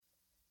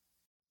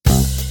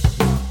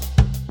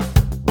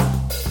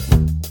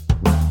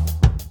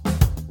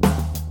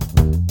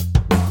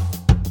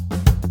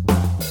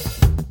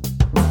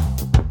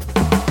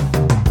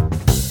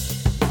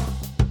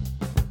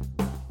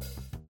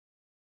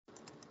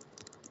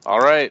All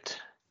right.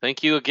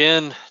 Thank you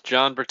again,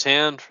 John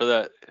Bertan, for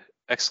that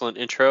excellent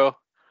intro.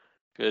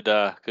 Good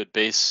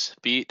bass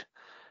beat.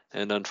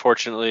 And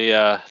unfortunately,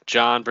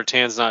 John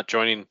Bertan's not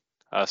joining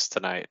us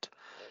tonight.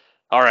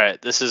 All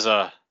right, this is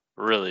a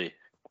really,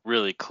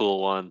 really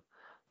cool one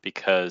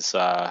because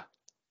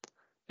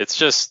it's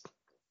just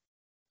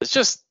it's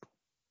just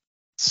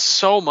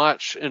so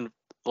much in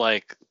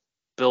like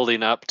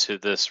building up to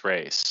this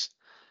race.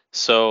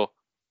 So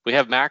we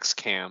have Max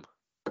Kam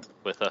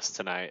with us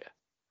tonight.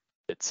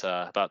 It's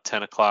about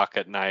 10 o'clock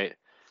at night.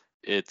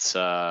 It's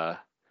June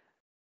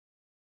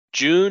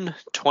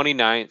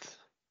 29th,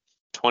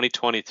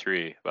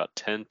 2023, about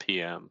 10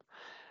 p.m.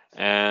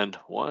 And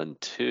 4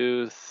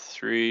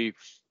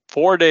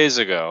 days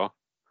ago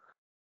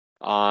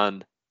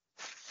on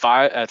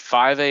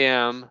 5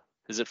 a.m.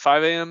 Is it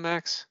 5 a.m.,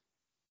 Max?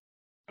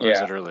 Or is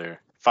Yeah, it earlier?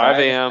 5 5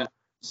 a.m. a.m.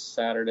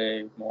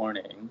 Saturday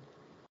morning.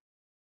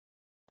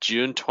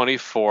 June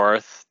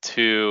 24th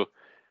to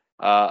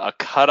a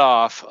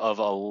cutoff of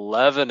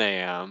 11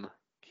 a.m.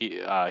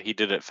 He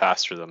did it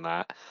faster than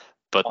that,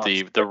 but On the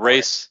Sunday morning.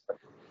 race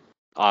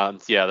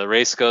the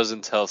race goes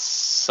until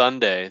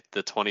Sunday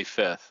the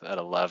 25th at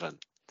 11.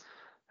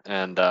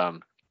 And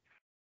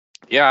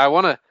I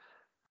want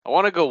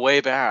to go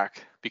way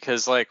back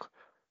because like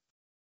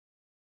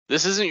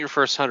this isn't your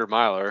first 100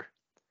 miler,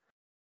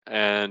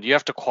 and you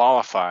have to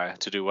qualify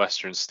to do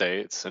Western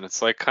States, and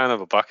it's like kind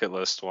of a bucket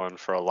list one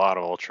for a lot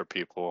of ultra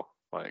people.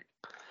 Like,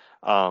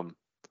 um,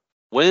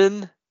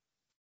 when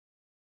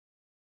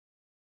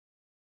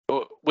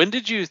when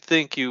did you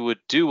think you would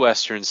do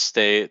Western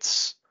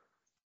States?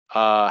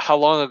 How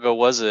long ago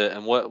was it,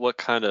 and what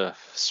kind of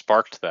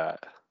sparked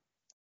that?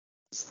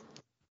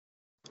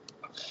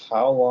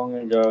 How long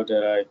ago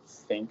did I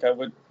think I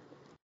would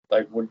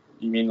like? Would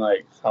you mean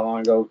like how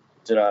long ago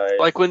did I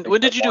Like when think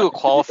when I did you do a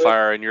wanted to do it?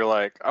 qualifier and you're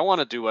like, I want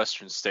to do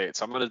Western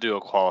States. I'm gonna do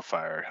a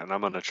qualifier and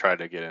I'm gonna try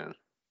to get in.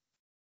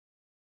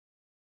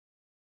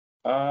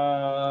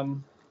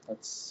 Um,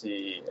 let's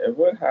see. It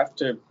would have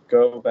to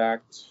go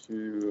back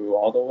to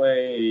all the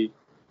way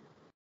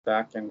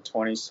back in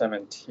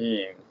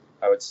 2017.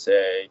 I would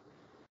say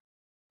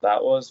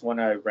that was when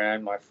I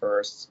ran my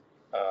first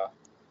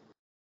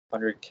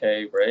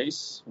 100K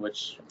race,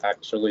 which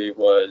actually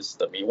was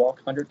the Miwok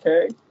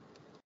 100K,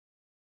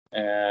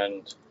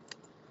 and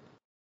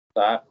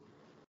that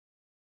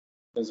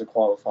is a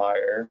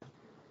qualifier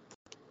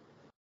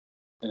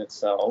in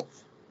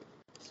itself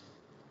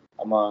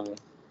among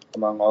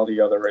all the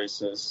other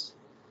races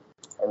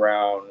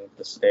around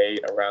the state,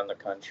 around the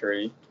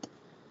country.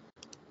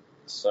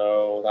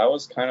 So that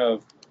was kind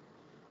of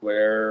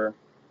where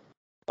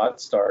that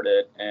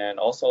started. And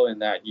also in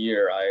that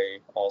year, I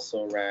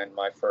also ran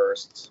my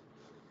first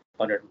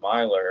 100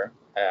 miler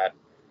at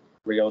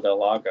Rio del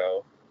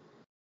Lago,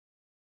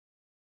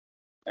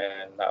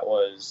 and that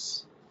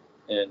was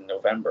in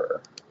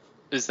November.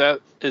 Is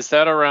that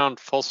around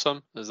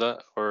Folsom? Is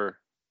that or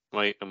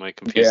am I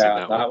confusing Yeah,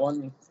 that one? that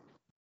one.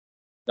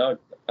 No,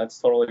 that's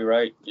totally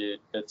right.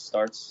 It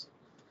starts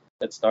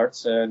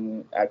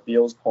in at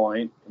Beals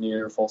Point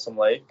near Folsom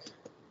Lake,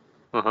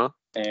 Uh-huh.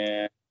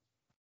 and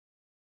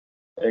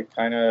it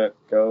kind of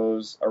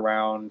goes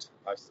around.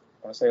 I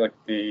want to say like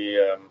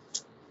the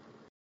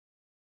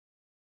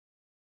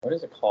what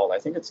is it called? I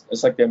think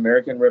it's like the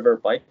American River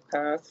Bike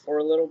Path for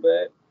a little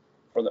bit,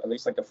 for at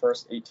least like the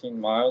first 18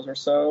 miles or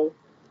so,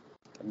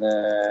 and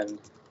then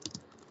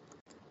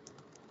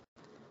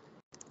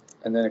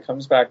it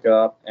comes back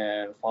up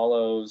and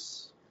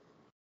follows.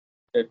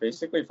 It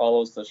basically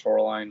follows the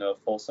shoreline of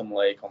Folsom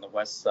Lake on the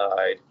west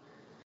side,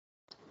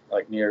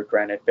 like near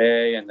Granite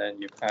Bay, and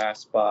then you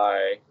pass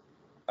by.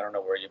 I don't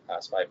know where you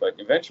pass by, but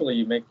eventually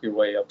you make your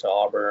way up to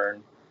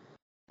Auburn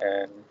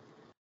and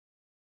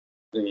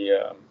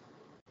the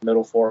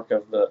middle fork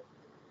of the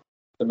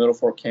Middle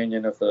Fork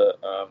Canyon of the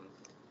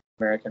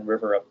American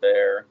River up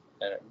there,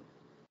 and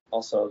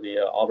also the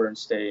Auburn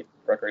State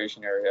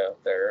Recreation Area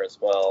up there as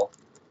well.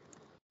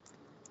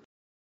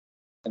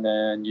 And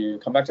then you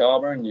come back to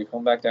Auburn, and you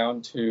come back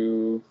down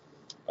to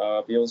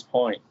Beals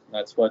Point.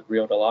 That's what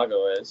Rio del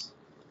Lago is.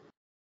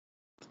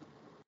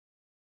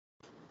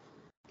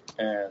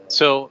 And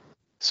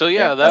So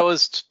yeah, yeah, that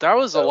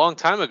was a so long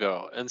time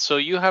ago. And so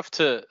you have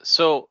to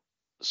so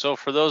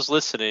for those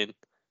listening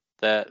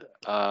that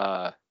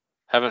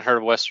haven't heard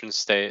of Western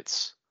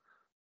States,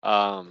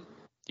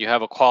 you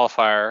have a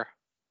qualifier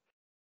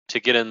to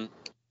get in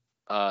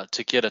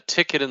to get a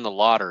ticket in the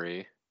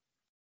lottery.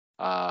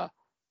 Uh,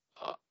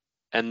 uh,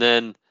 and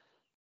then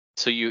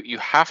so you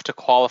have to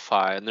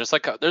qualify, and there's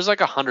like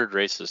 100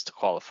 races to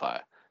qualify,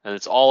 and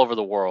it's all over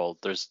the world.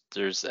 There's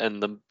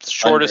and the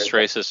shortest hundreds, I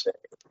races, should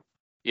say.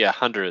 yeah,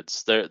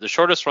 hundreds. The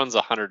shortest run's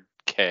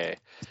 100K,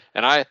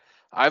 and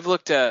I've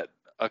looked at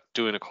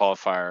doing a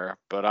qualifier,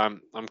 but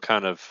I'm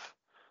kind of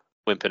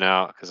wimping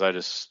out because I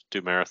just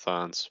do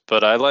marathons.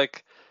 But I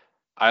like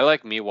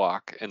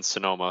Miwok and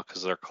Sonoma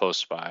because they're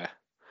close by.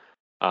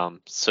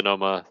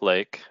 Sonoma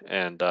Lake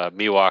and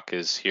Miwok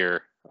is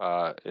here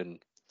in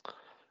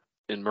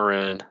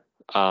Marin.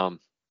 Um,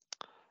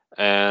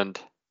 and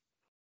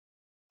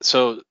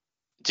So,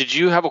 did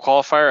you have a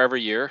qualifier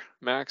every year,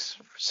 Max,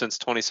 since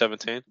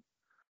 2017?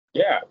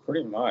 Yeah,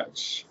 pretty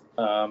much.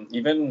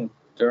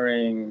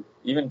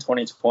 Even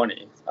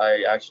 2020,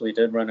 I actually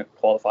did run a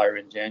qualifier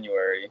in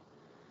January,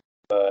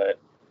 but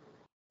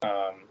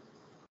um,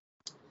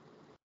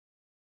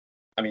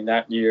 I mean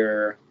that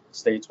year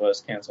States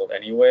was canceled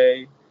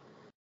anyway,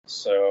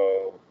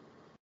 so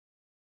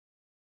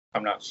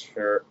I'm not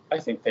sure. I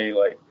think they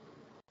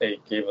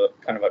gave a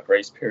kind of a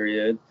grace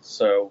period.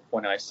 So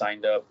when I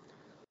signed up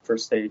for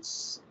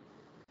States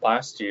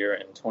last year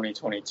in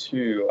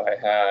 2022, I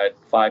had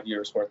 5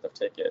 years worth of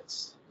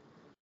tickets.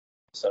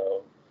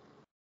 So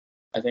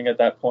I think at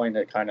that point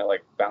it kind of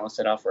like balanced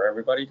it out for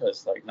everybody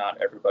because like not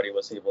everybody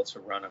was able to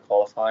run a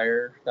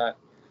qualifier that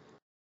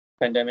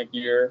pandemic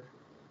year.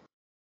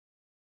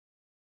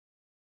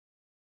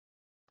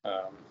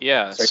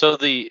 Yeah. So So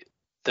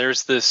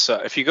there's this.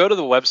 If you go to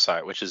the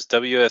website, which is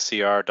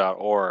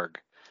wser.org,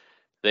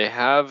 they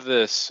have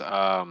this. they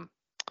have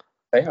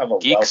a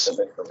wealth Geeks. of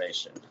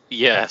information.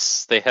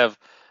 Yes, they have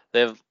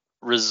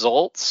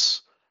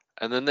results,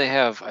 and then they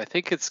have. I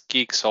think it's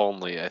geeks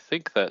only. I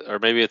think that, or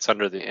maybe it's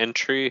under the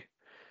entry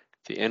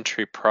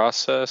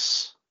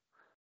process.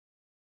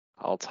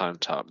 All-time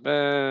top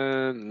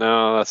man.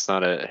 No, that's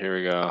not it. Here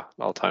we go.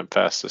 All-time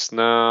fastest.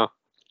 No.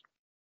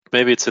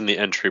 Maybe it's in the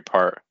entry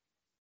part.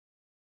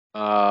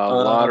 Yes,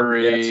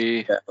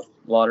 Lottery. yeah,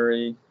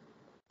 lottery.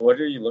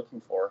 What are you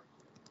looking for?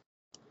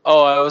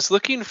 Oh, I was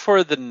looking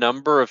for the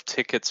number of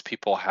tickets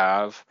people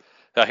have.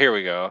 Here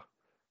we go.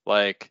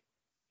 Like,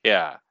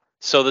 yeah.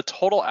 So the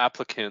total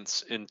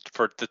applicants in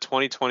for the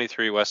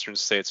 2023 Western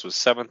States was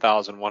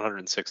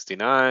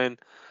 7,169.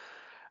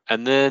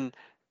 And then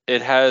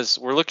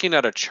we're looking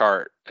at a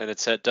chart and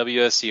it's at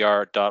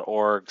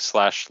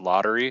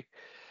wser.org/lottery.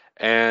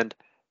 And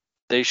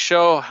they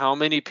show how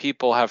many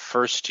people have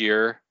first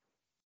year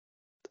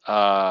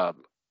uh,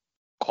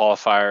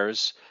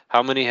 qualifiers,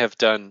 how many have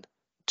done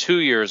 2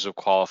 years of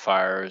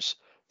qualifiers,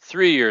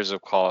 3 years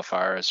of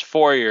qualifiers,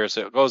 4 years.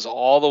 It goes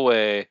all the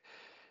way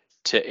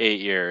to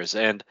 8 years,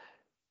 and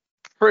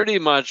pretty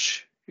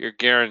much you're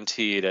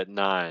guaranteed at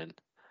 9.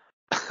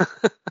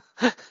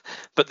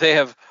 But they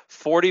have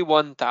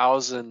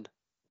 41,000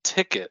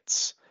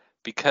 tickets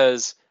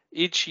because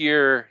each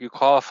year you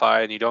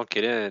qualify and you don't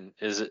get in,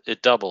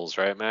 it doubles,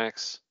 right,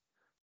 Max?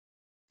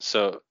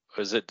 So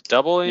is it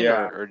doubling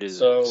Yeah. or does it,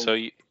 So so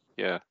you,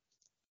 yeah.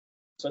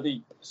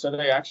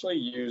 they actually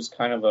use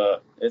kind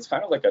of it's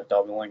kind of like a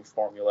doubling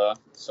formula,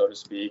 so to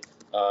speak.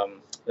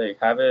 They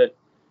have it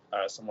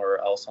somewhere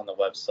else on the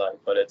website,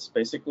 but it's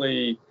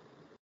basically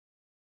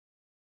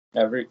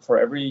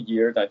every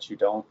year that you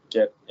don't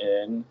get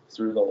in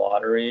through the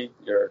lottery,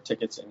 your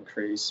tickets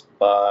increase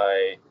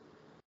by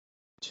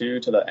 2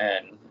 to the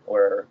n,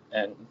 where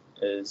n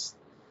is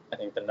I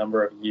think the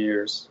number of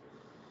years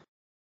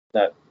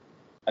that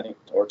I think,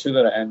 or 2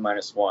 to the n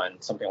minus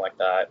 1, something like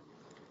that.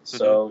 Hmm.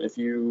 So if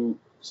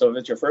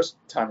it's your first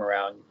time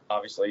around,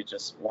 obviously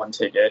just one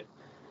ticket.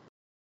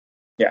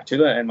 Yeah, 2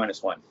 to the n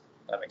minus 1.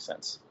 That makes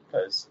sense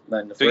because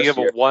then the So you first have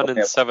a year you 1 only in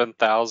have one.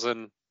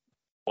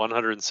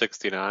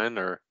 7,169,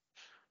 or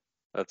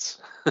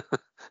that's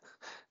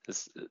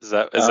is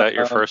that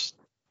your Um, first?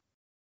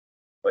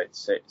 wait,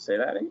 say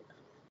that again.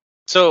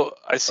 So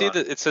I see Uh,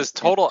 that it says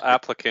total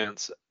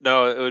applicants.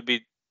 No, it would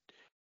be,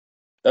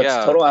 that's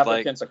yeah, total like,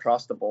 applicants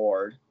across the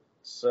board. hmm.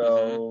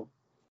 So,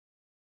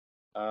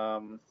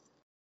 and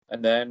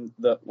then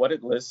the what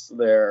it lists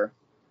there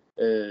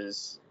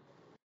is,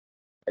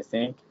 I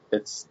think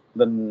it's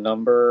the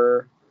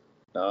number.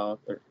 No,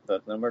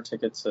 the number of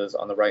tickets is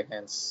on the right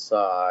hand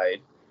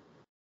side.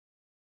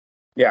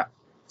 Yeah.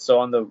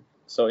 So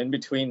in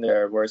between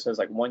there, where it says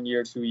like 1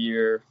 year, 2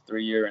 year,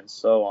 3 year, and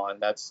so on.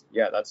 That's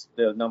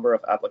the number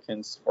of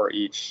applicants for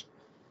each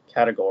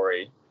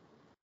category.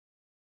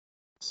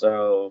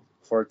 So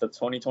for the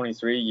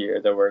 2023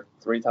 year, there were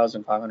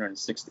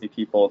 3,560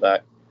 people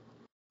that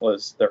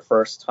was their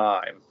first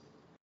time.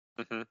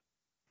 Hmm.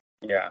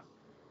 Yeah.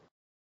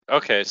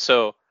 Okay,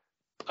 so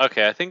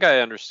okay, I think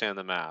I understand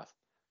the math.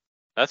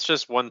 That's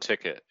just one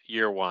ticket,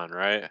 year one,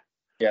 right?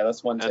 Yeah,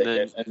 that's one And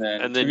then ticket. And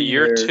then and two then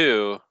year years,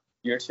 two,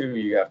 year two,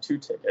 you have two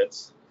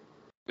tickets.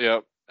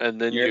 yep. And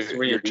then Year you're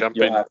three, you'll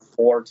jumping, have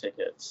four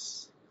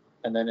tickets.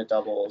 And then it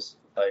doubles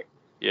like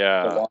the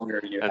yeah.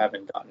 longer you And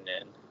haven't gotten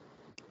in.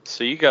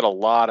 so you got a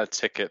lot of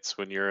tickets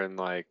when you're in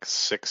like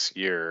 6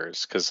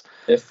 years, because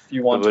If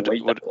you it want to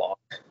wait would that long.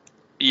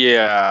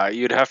 yeah,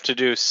 you'd have to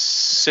do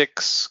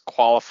 6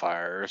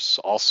 qualifiers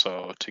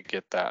also to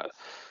get that.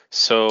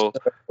 So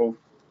So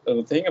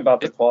the thing about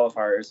the it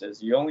qualifiers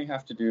is you only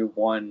have to do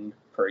one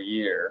per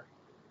year.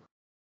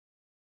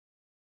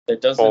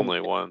 It doesn't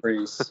only one.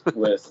 increase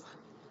with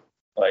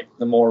like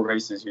the more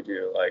races you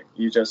do. Like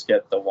you just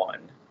get the one.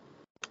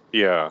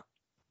 Yeah.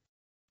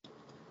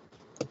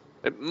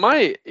 It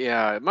might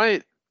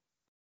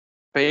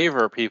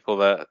favor people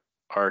that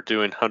are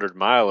doing 100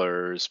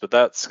 milers, but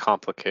that's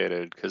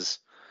complicated because,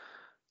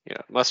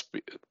 it must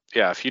be,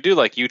 yeah, if you do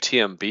like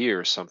UTMB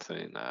or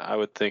something, I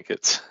would think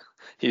it's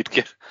you'd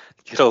get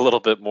a little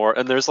bit more.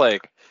 And there's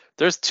like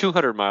there's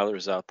 200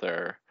 milers out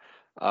there,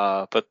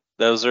 but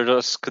those are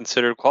just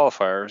considered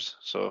qualifiers.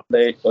 So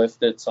If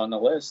it's on the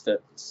list,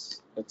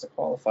 it's a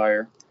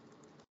qualifier.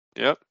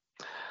 yep.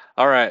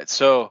 All right.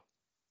 So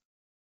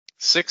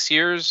 6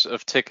 years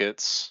of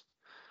tickets,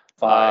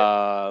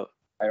 5.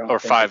 I don't or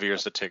think 5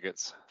 years of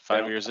tickets. I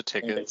 5 years of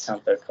think they tickets.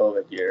 count the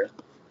COVID year.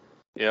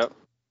 Yep.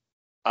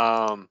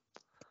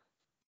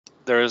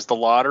 There was the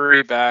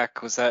lottery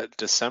back. Was that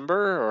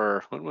December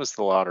or when was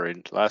the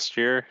lottery? Last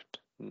year?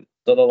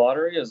 So the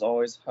lottery is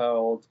always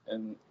held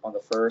on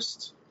the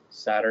first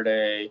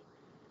Saturday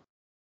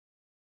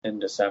in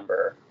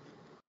December.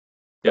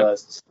 Yep.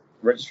 The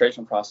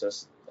registration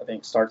process, I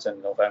think, starts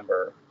in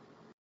November,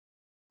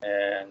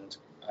 and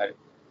I'm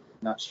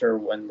not sure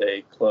when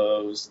they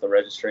close the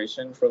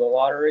registration for the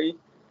lottery,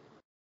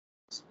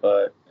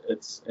 but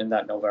it's in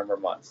that November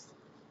month.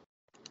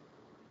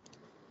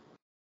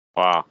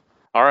 Wow.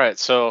 All right.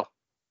 So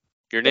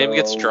your name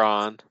gets So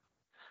drawn,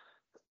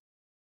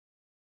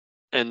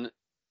 and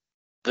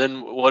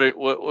then what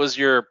was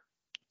your?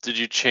 Did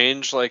you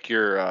change like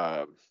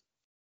your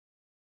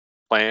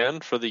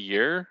plan for the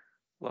year,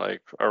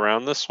 like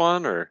around this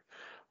one, or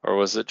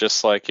was it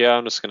just like, yeah,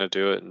 I'm just gonna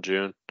do it in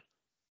June?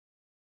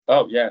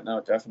 oh yeah, no,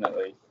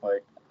 definitely.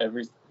 Like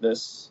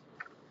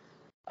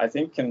I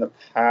think in the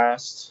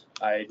past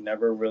I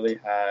never really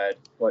had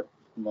what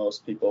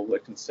most people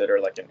would consider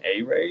like an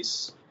A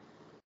race.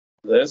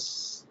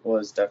 This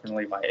was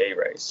definitely my A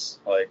race.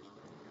 Like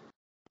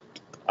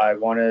I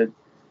wanted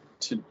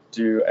to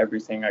do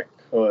everything I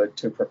could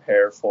to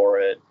prepare for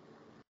it.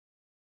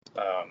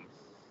 Um,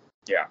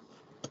 yeah,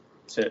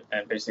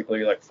 and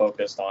basically like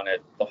focused on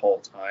it the whole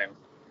time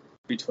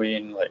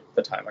between like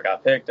the time I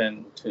got picked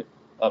and to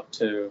up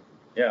to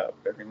yeah,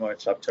 pretty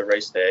much up to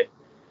race day.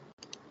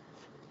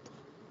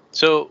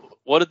 So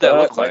what did that But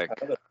look life had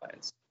like? other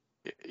plans.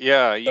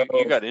 Yeah, you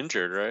So got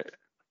injured, right?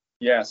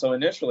 yeah, so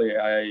initially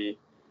I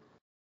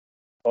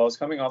was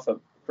coming off a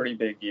pretty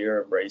big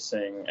year of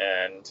racing,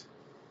 and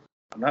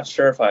I'm not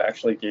sure if I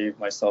actually gave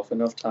myself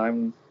enough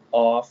time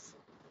off,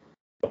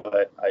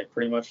 but I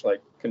pretty much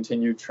like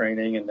continued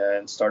training and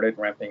then started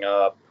ramping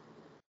up,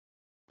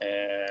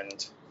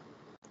 and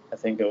I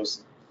think it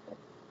was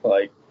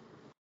like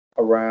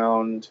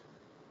around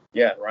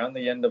around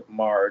the end of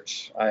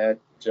March. I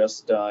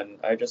just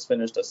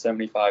finished a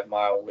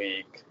 75-mile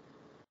week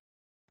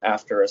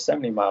after a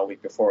 70-mile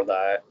week before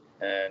that,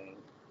 and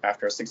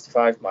after a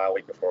 65-mile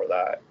week before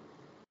that,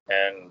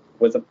 and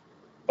with a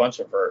bunch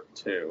of vert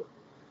too.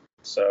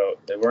 So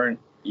they weren't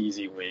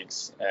easy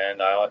weeks,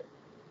 and I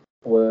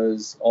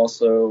was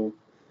also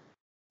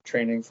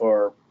training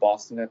for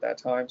Boston at that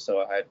time,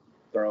 so I had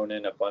thrown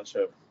in a bunch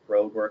of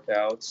road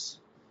workouts,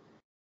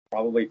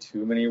 probably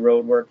too many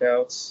road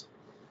workouts,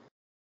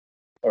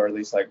 or at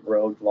least like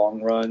road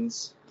long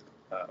runs.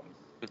 Um,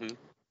 Hmm.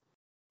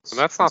 And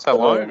that's not that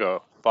long so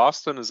ago.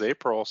 Boston is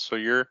April, so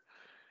you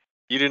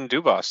didn't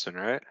do Boston,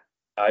 right?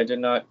 I did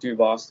not do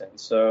Boston.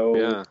 So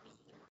Yeah.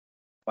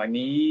 my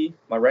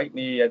right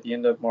knee at the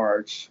end of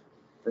March,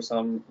 for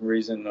some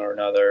reason or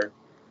another,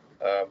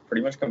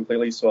 pretty much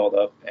completely swelled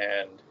up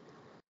and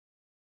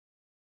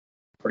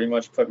pretty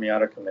much put me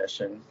out of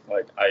commission.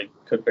 Like I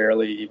could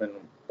barely even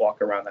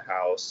walk around the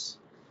house.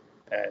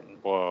 And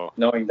Whoa.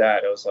 knowing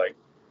that, it was like,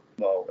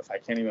 well, if I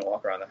can't even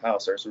walk around the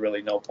house, there's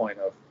really no point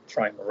of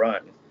trying to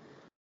run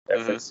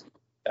if Hmm.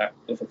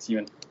 it's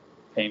even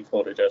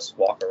painful to just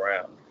walk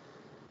around.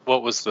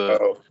 What was the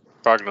So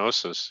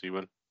prognosis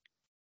even?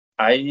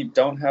 I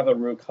don't have a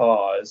root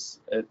cause.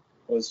 It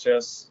was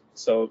just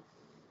so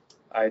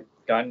I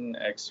got an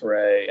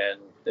X-ray and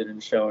they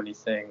didn't show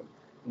anything,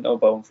 no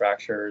bone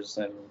fractures,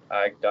 and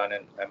I got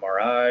an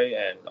MRI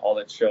and all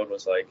it showed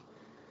was like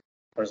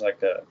there was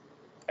like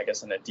I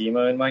guess an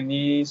edema in my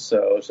knee,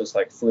 so it's just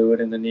like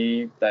fluid in the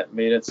knee that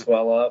made it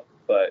swell up,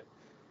 but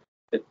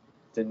it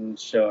didn't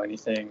show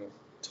anything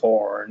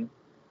torn.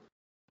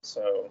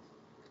 So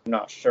I'm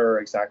not sure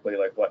exactly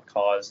like what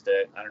caused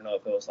it. I don't know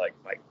if it was like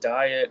my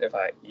diet, if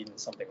I had eaten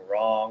something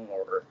wrong,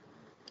 or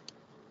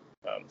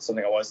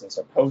something I wasn't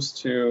supposed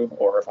to,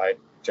 or if I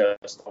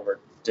just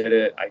overdid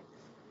it. I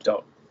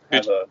don't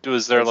have a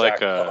Was there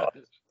like exact a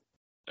cause.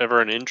 ever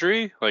an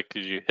injury? Like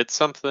did you hit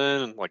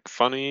something like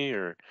funny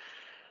or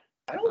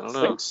I I don't don't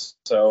know. think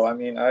so. I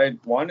mean, I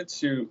wanted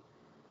to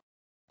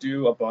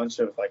do a bunch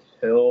of like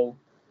hill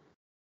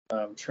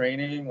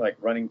training, like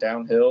running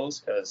down hills,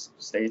 because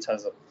States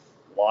has a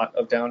lot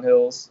of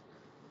downhills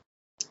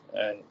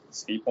and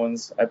steep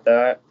ones at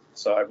that.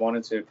 So I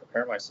wanted to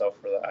prepare myself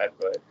for that,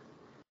 but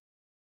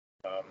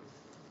um,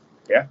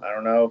 yeah, I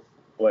don't know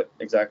what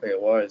exactly it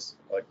was.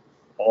 Like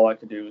all I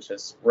could do was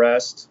just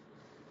rest,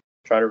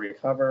 try to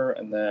recover,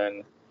 and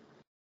then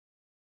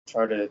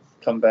try to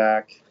come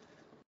back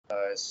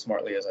as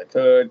smartly as I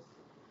could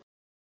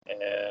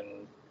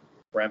and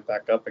ramp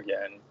back up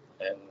again.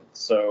 And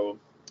so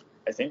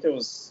I think it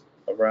was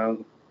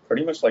around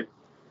pretty much like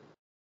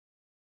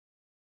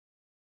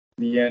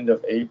the end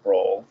of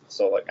April,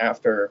 so like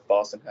after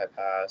Boston had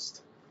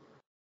passed,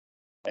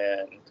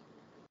 and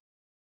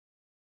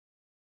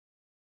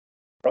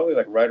probably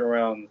like right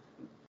around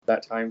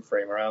that time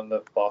frame, around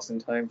the Boston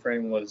time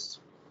frame, was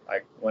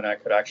when I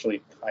could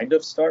actually kind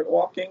of start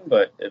walking,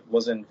 but it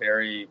wasn't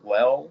very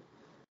well.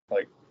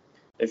 Like,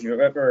 if you've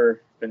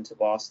ever been to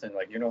Boston,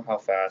 like, you know how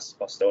fast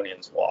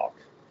Bostonians walk.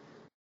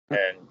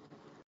 And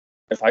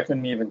if I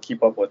couldn't even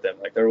keep up with them,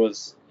 like, there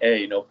was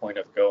no point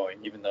of going,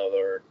 even though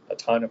there were a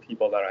ton of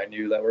people that I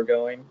knew that were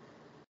going,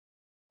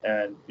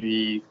 and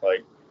B,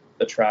 like,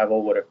 the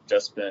travel would have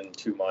just been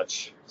too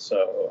much.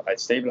 So I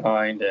stayed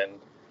behind and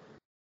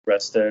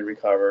rested,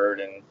 recovered,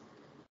 and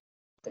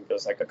I think it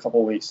was like a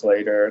couple weeks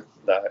later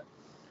that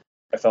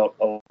I felt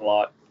a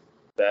lot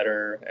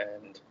better,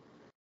 and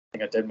I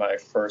think I did my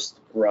first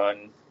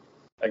run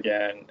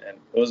again, and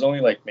it was only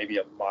like maybe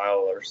a mile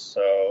or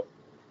so,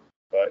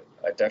 but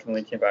I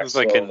definitely came It back was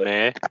like in slowly.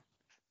 May.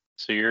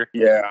 So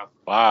Yeah,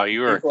 wow,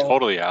 you were April,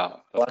 totally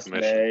out of last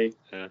commission. May,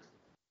 Yeah.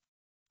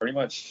 pretty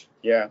much.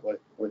 Yeah,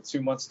 with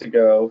 2 months to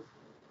go,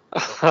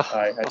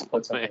 I had to Oh,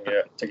 put man.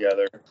 something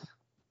together. And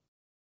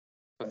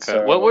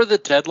Okay. What were so the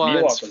deadlines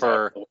Miwok was out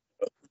for of the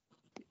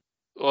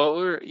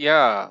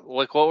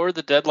what were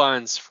the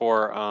deadlines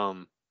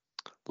for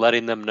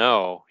letting them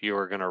know you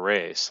were gonna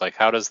race? Like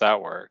how does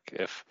that work?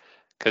 If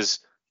because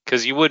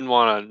you wouldn't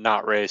want to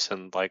not race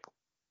and like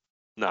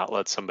not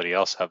let somebody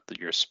else have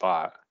your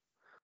spot.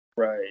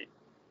 right.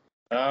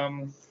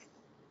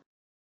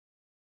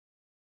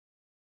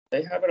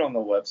 They have it on the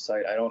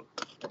website. I don't.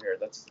 Here,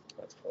 let's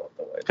pull up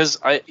the Because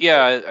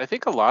website. I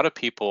think a lot of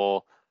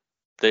people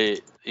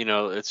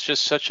it's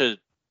just such a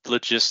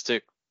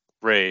logistic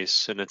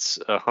race and it's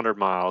 100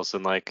 miles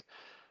and like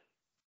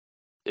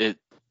it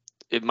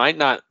it might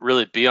not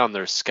really be on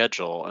their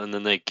schedule and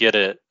then they get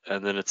it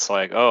and then it's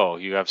like, oh,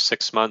 you have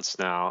 6 months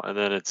now, and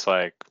then it's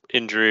like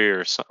injury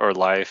or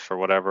life or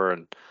whatever,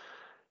 and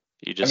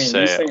you I just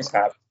mean, these say, things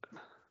happen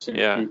to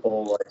yeah.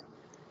 people.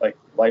 Like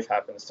life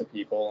happens to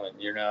people,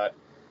 and you're not.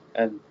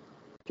 And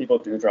people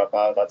do drop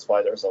out. That's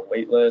why there's a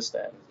wait list,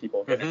 and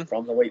people get Hmm. in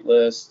from the wait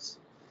lists.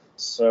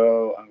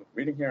 So I'm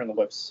reading here on the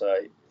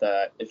website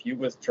that if you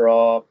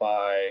withdraw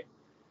by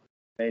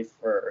May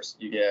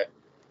 1st, you get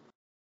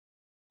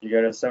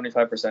a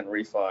 75%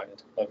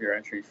 refund of your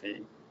entry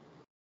fee,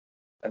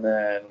 and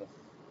then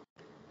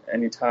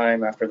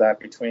anytime after that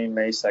between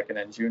May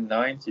 2nd and June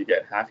 9th, you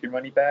get half your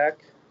money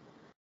back.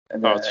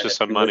 And Oh, it's then if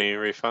just a you with money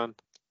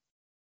refund.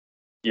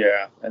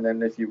 yeah, and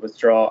then if you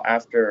withdraw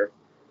after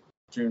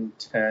June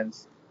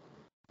 10th,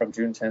 from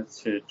June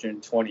 10th to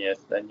June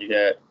 20th, then you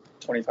get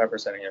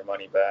 25% of your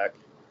money back.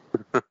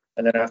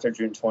 And then after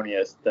June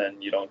 20th,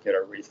 then you don't get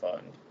a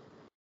refund.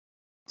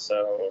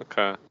 So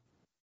Okay.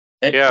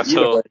 Yeah,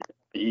 either way, so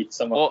you eat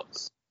well,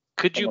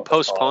 could you some of the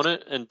postpone cost.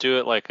 it and do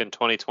it like in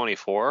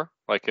 2024?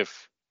 Like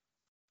if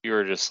you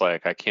were just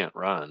like, I can't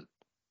run,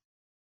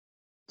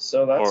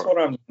 So that's or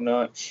what I'm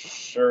not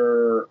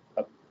sure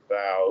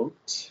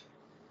about,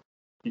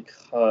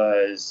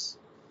 because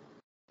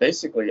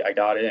basically I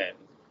got in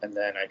and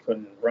then I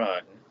couldn't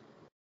run.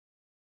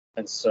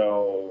 And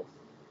so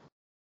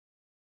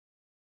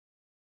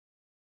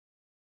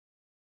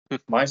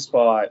my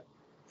spot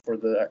for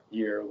that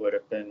year would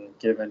have been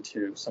given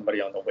to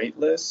somebody on the wait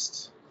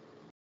list.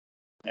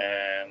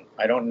 And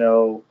I don't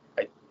know,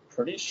 I'm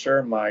pretty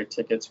sure my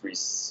tickets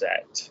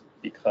reset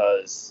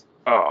because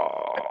I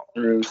oh,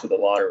 drew to the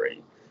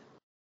lottery.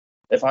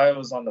 If I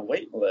was on the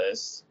wait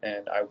list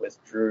and I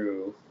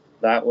withdrew,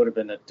 that would have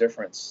been a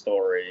different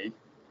story.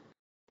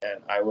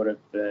 And I would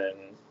have been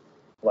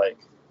like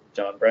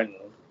John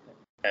Brennan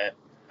and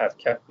have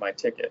kept my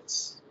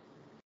tickets.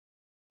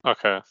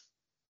 okay,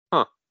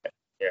 huh?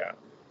 Yeah.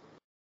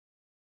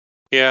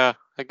 Yeah,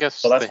 I So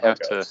guess that's they how have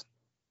it to. goes.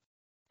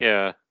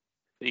 Yeah,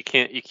 you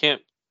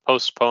can't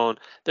postpone.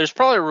 There's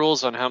probably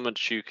rules on how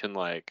much you can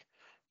like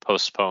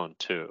postpone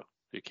too.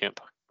 You can't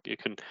you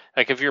can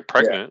like if you're Yeah.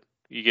 pregnant,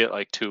 you get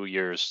like 2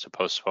 years to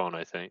postpone,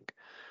 I think.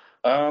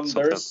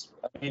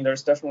 Something.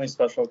 There's definitely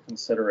special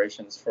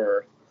considerations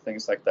for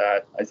things like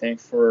that. I think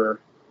for,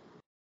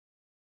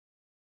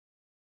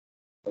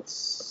 let's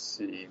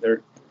see,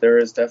 there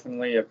is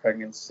definitely a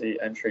pregnancy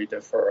entry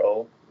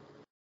deferral.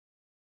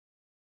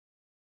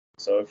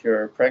 So if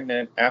you're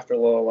pregnant after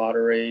the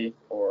lottery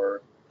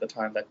or the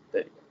time that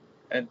they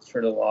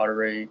enter the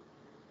lottery,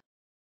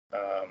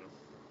 um,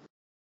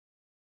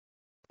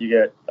 you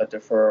get a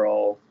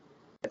deferral.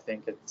 I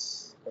think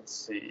it's, let's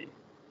see.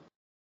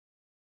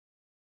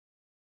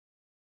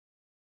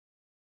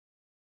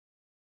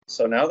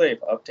 So now they've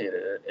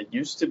updated it. It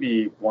used to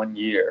be 1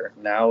 year.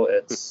 Now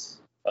it's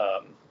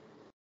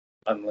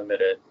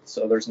unlimited.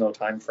 So there's no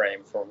time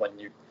frame for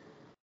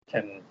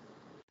can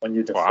when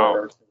you Wow.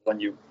 defer to when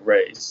you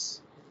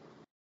race.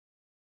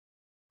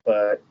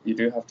 But you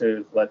do have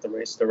to let the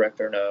race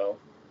director know,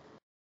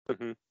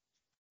 Hmm.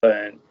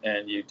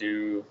 and you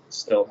do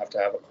still have to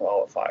have a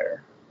qualifier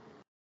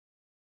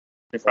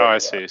Oh, before I you run.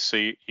 see. So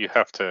you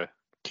have to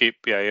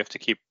you have to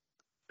keep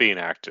being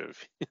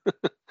active.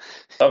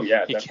 Oh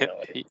yeah, You can't.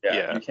 definitely. Yeah,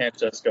 Yeah. you can't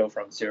just go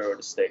from zero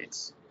to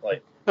states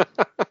like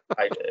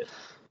I did.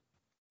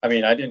 I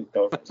mean, I didn't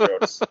go from zero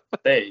to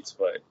states,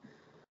 but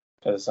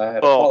because I had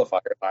a Well,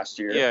 qualifier last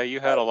year. yeah, you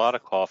had a lot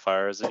of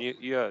qualifiers, and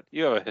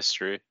you have a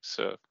history.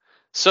 So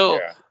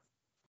Yeah,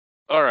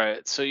 all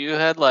right. So you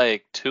had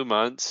like 2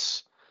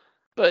 months,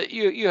 but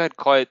you had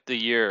quite the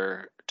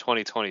year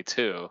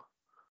 2022,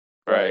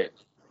 right? right.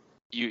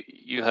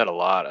 You had a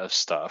lot of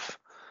stuff.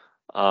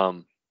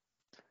 Um,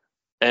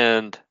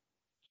 and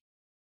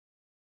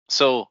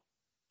so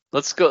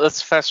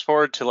let's fast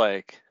forward to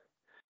like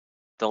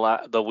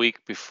the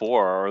week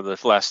before or the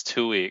last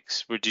 2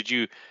 weeks. Did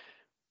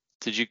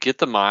you get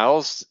the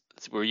miles?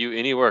 Were you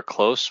anywhere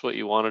close what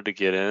you wanted to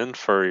get in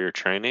for your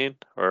training,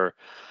 or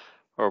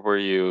were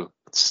you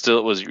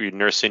still was you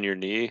nursing your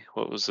knee?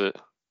 What was it?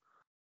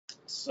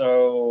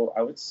 So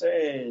I would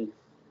say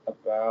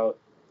about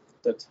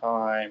the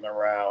time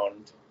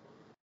around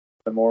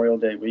Memorial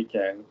Day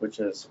weekend, which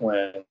is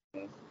when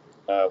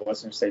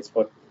Western States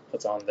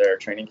puts on their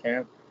training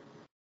camp.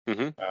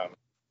 Mm-hmm. Um,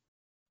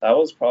 that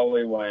was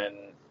probably when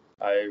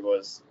I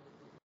was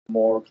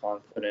more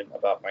confident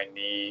about my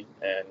knee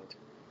and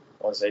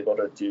was able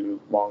to do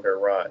longer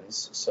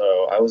runs.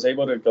 So I was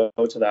able to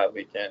go to that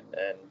weekend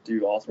and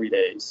do all 3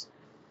 days.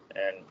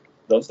 And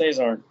those days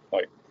aren't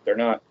like, they're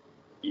not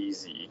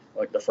easy.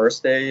 Like the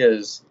first day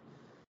is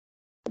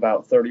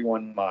about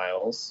 31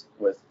 miles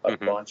with a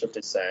Mm-hmm. bunch of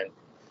descent.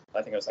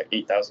 I think it was like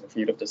 8,000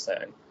 feet of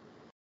descent.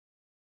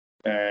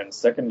 And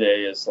second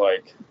day is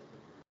like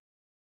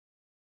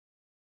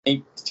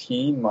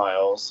 18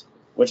 miles,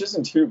 which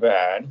isn't too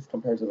bad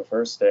compared to the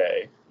first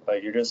day.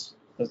 Like you're just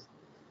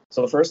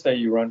so the first day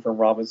you run from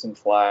Robinson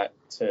Flat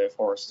to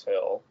Forest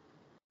Hill,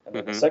 and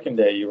then the Mm-hmm. second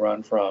day you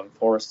run from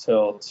Forest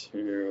Hill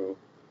to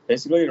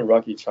basically to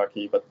Rucky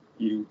Chucky, but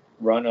you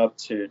run up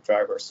to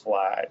Driver's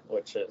Flat,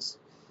 which is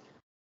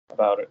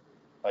about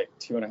like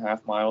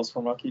 2.5 miles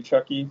from Rucky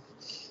Chucky.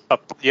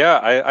 Yeah,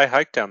 I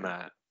hiked down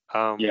that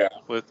Yeah,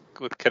 with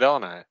Cadell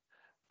and I.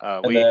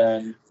 and We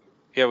then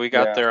yeah we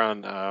got yeah, there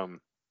on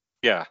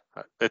yeah,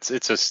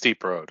 it's a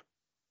steep road.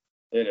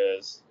 it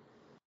is.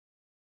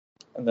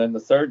 And then the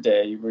third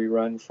day we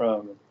run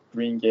from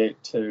Green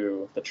Gate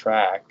to the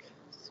track,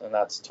 and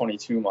that's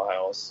 22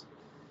 miles,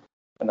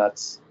 and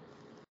that's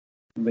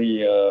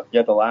the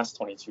last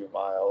 22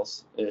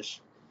 miles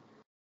ish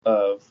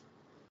of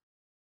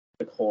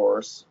the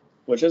course,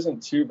 which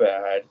isn't too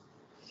bad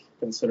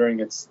considering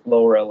it's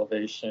lower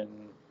elevation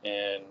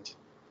and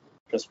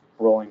just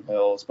rolling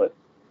hills, but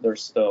they're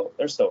still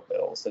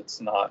hills.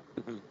 It's not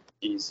Mm-hmm.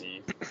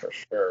 easy for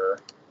sure.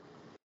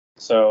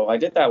 So I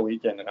did that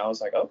weekend and I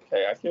was like,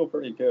 okay, I feel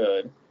pretty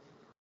good,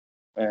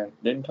 and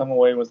didn't come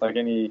away with like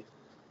any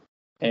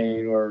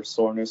pain or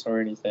soreness or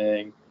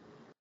anything.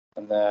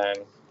 And then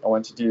I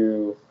went to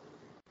do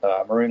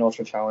Marine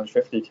Ultra Challenge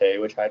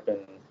 50K, which had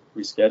been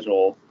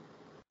rescheduled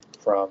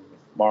from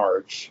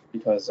March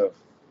because of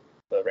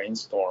the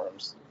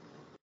rainstorms.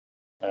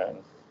 And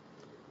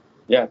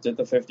yeah, did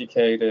the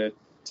 50K to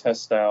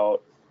test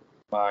out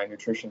my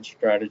nutrition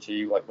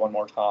strategy like one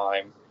more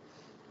time.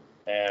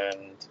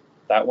 And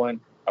that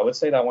went, I would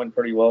say that went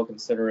pretty well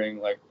considering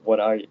like what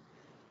I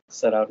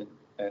set out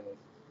and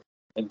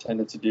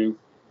intended to do.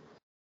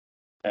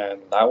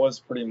 And that was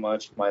pretty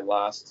much my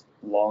last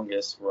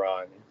longest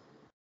run.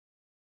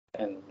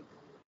 And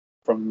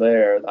from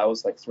there, that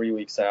was like 3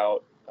 weeks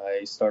out.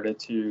 I started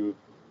to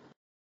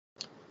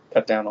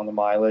cut down on the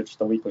mileage,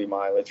 the weekly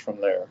mileage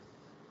from there.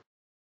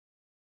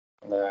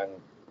 And then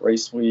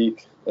race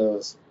week, it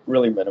was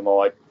really minimal.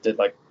 I did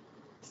like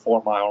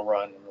 4 mile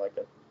run and like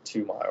a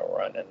 2 mile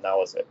run, and that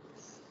was it.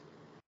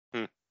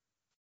 Hmm.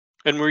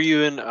 And were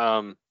you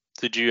in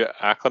did you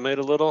acclimate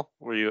a little?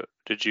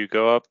 Did you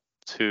go up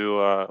to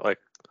like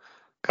a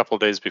couple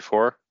days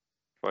before?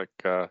 Like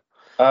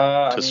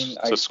I mean,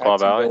 to I Squaw had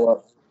to Valley? go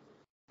up.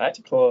 I had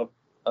to go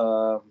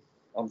up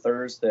on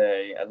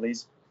Thursday, at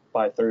least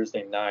by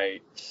Thursday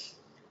night,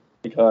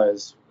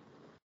 because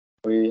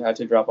we had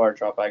to drop our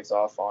drop bags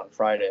off on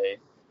Friday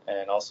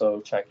and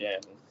also check in.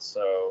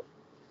 So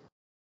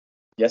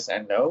yes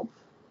and no,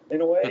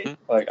 in a way. Mm-hmm.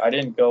 Like I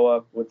didn't go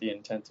up with the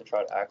intent to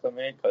try to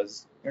acclimate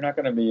because you're not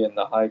going to be in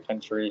the high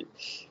country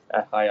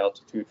at high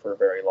altitude for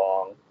very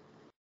long.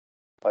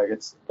 Like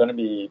it's going to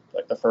be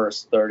like the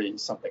first 30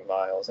 something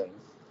miles, and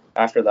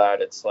after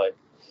that, it's like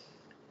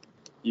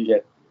you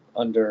get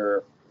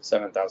under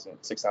 7,000,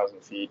 6,000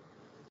 feet.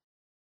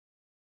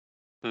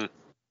 Hmm.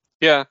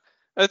 Yeah,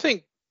 I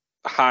think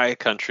high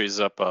country's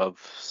above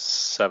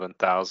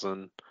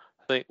 7,000.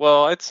 I think,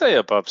 well, I'd say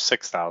above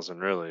 6,000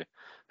 really,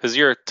 because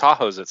your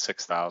Tahoe's at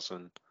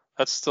 6,000.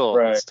 That's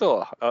Right.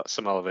 still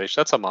some elevation.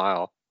 That's a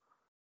mile.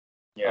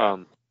 Yeah,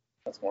 Um,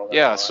 that's more than a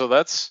yeah, mile. so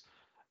that's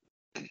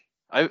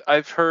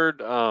I've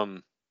heard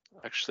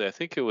actually I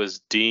think it was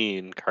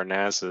Dean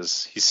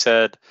Karnazes. He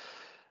said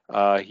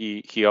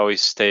he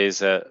always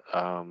stays at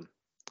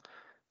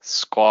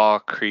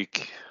Squaw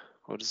Creek.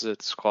 What is it?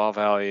 Squaw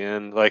Valley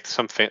Inn, like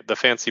the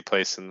fancy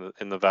place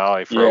in the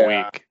valley for a Yeah,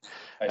 week,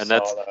 I and saw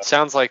that that.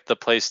 sounds like the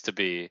place to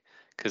be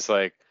because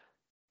like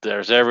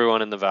there's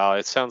everyone in the valley.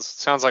 It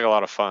sounds like a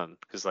lot of fun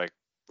because like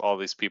all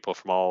these people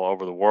from all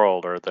over the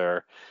world are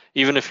there.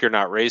 Even if you're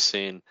not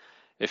racing,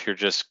 if you're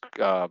just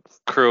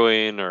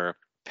crewing or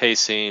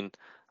pacing,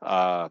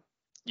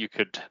 you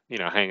could,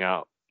 hang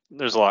out.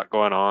 There's a lot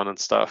going on and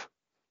stuff.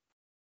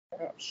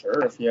 Yeah,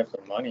 sure, if you have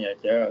the money, I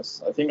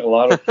guess. I think a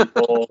lot of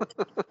people.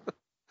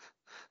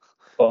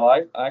 Well,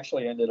 I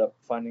actually ended up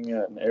finding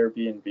an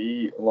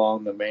Airbnb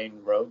along the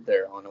main road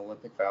there on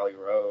Olympic Valley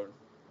Road.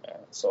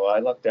 So I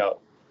lucked out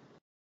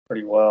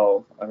pretty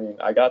well. I mean,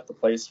 I got the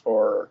place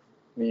for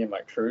me and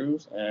my crew,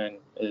 and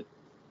it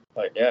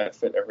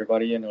fit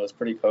everybody, and it was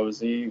pretty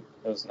cozy.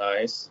 It was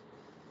nice,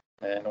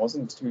 and it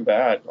wasn't too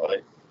bad.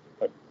 Like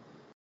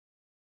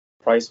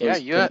price Yeah,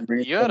 was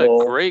pretty you had a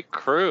reasonable. great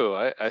crew.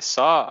 I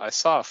saw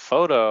a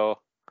photo,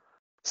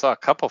 saw a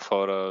couple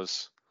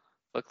photos.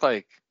 Looked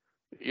like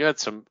you had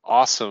some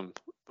awesome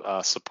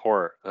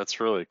support. That's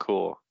really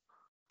cool.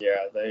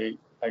 Yeah,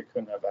 I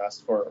couldn't have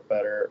asked for a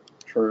better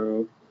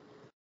crew.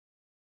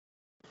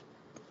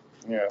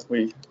 Yeah,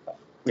 we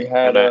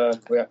had And I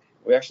a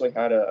we actually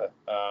had a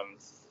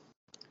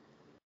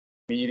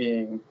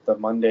meeting the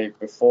Monday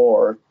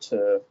before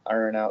to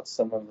iron out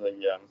some of the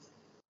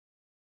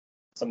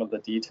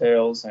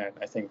details, and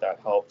I think that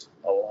helped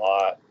a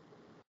lot.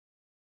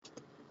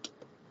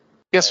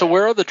 Yeah, so And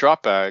where are the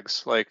drop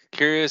bags? Like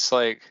curious,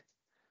 like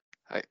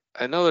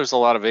I know there's a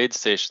lot of aid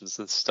stations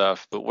and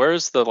stuff, but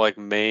where's the like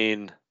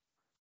main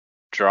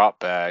drop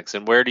bags,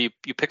 and where do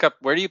you pick up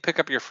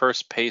your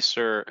first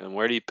pacer, and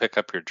where do you pick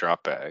up your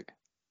drop bag?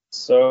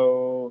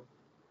 so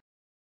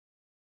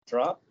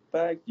drop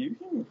bag, you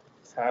can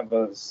have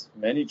as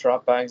many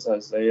drop bags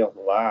as they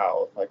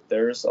allow. Like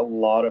there's a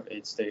lot of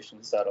aid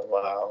stations that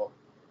allow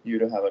you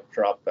to have a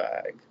drop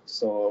bag.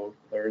 So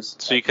there's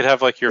So you like could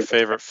have like your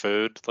favorite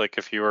food, like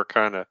if you were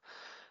if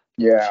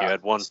you yeah.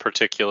 had one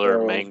particular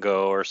So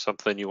mango or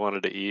something you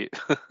wanted to eat.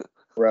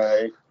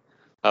 right.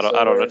 I So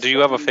don't know. there's Do you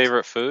have a certain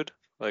favorite food?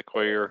 Like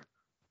where you're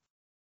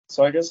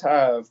so I just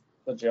have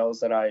the gels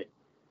that I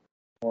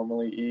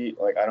normally eat.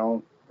 Like I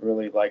don't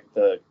really like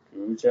the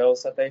goo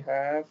gels that they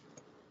have.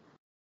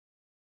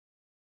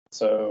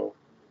 So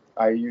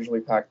I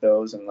usually pack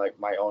those in like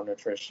my own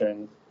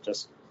nutrition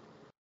just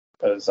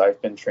because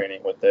I've been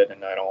training with it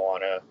and I don't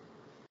want to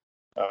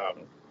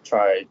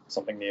try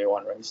something new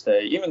on race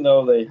day. Even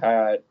though they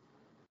had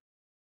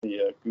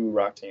the goo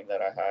routine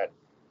that I had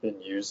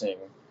been using,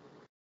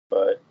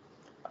 but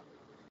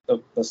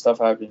the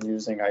stuff I've been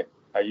using,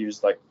 I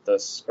use like the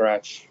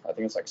Scratch. I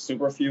think it's like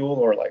Super Fuel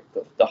or like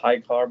the high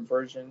carb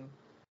version,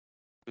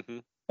 hmm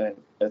and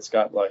it's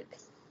got like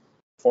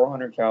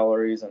 400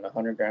 calories and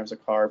 100 grams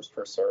of carbs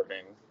per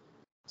serving.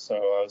 So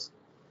I was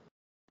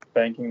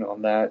banking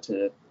on that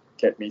to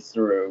get me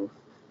through.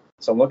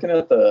 So I'm looking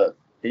at the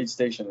aid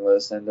station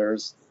list, and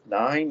there's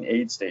 9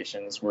 aid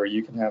stations where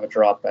you can have a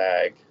drop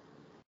bag,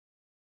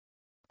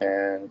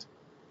 and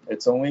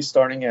it's only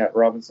starting at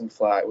Robinson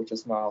Flat, which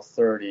is mile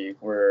 30,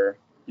 where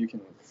you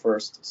can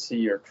first see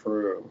your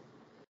crew.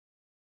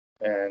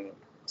 And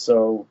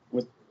so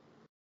with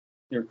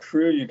your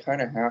crew, you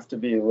kind of have to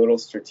be a little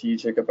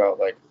strategic about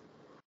like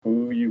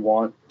who you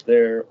want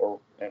there or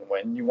and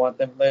when you want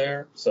them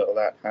there. So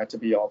that had to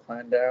be all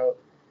planned out.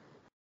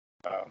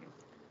 Um,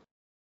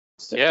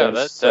 Yeah,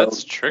 that's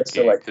just to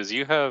tricky like because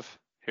you have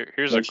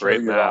here's a make sure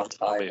great you're map. on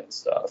time and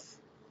stuff.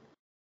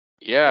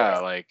 Yeah, Yeah.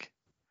 like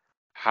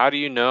how do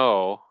you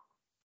know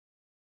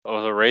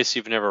the race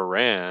you've never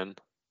ran?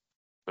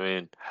 I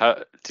mean,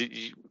 how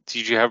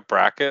did you have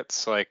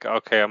brackets? Like,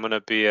 okay, I'm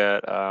gonna be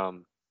at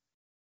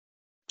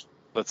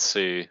let's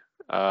see,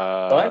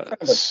 So I have uh,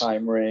 kind of a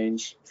time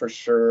range for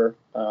sure.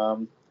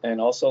 And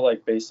also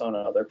like based on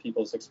other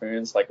people's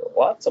experience, like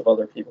lots of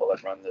other people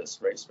that run this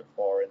race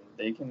before, and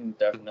they can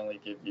definitely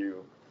give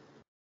you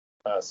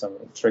some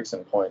tricks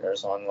and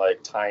pointers on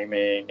like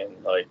timing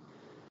and like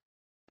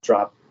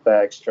drop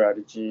bag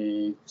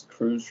strategy,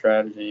 cruise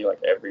strategy,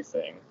 like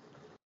everything.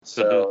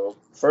 mhm. So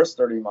first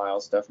 30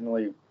 miles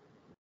definitely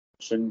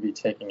shouldn't be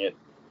taking it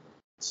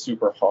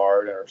super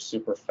hard or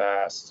super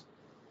fast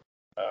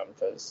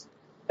because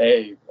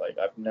like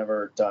I've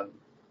never done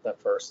that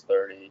first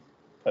 30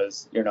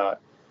 because you're not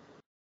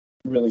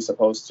really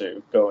supposed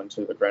to go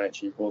into the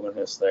Greenwich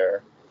Wilderness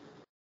there,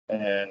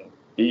 and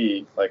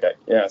B like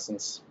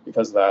since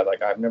because of that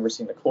like I've never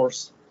seen the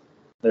course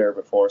there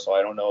before, so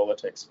I don't know what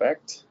to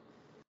expect,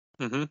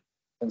 Mhm.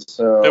 and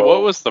Hey, what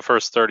so was the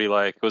first 30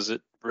 like? Was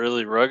it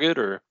really rugged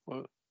or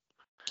what?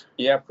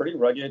 yeah, pretty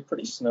rugged,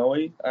 pretty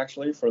snowy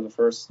actually for the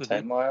first Mhm.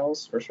 10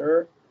 miles for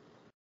sure.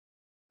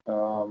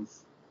 Um,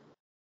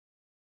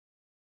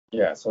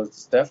 yeah, so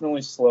it's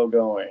definitely slow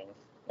going,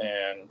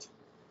 and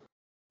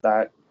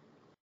that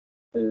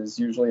is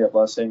usually a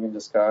blessing in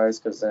disguise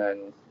because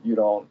then you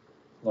don't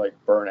like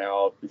burn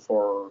out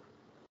before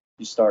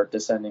you start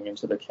descending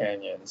into the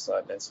canyons,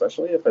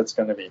 especially if it's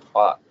going to be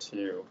hot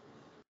too.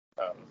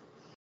 Um,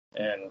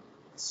 and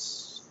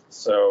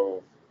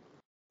so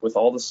with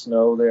all the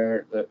snow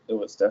there, it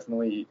was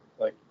definitely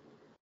like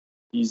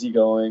easy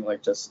going.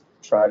 Like just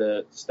try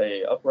to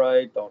stay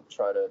upright, don't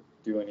try to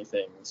do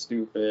anything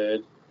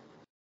stupid,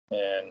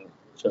 and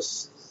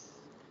just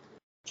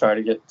try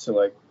to get to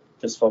like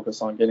just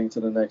focus on getting to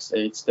the next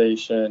aid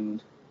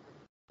station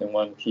in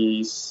one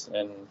piece,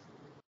 and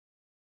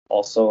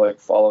also like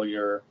follow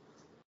your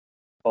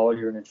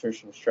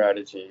nutrition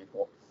strategy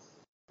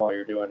while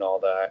you're doing all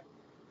that.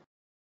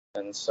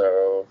 And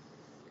so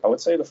I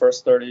would say the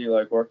first 30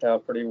 like worked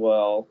out pretty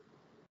well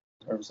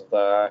in terms of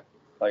that.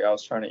 Like I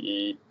was trying to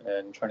eat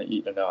and trying to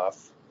eat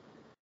enough.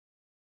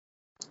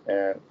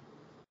 And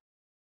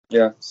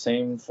yeah,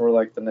 same for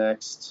like the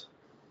next,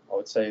 I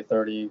would say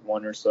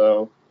 31 or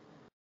so.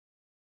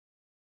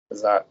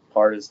 Because that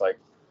part is like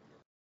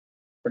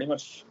pretty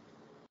much.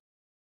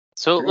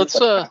 So Pretty much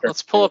like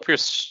let's pull up your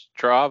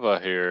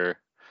Strava here,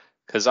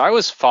 because I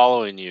was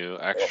following you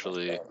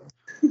actually.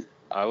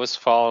 I was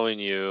following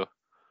you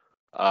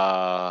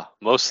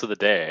most of the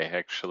day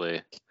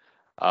actually.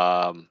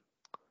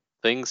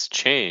 Things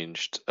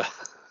changed.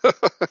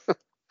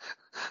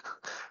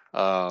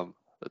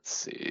 Let's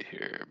see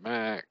here.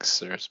 Max,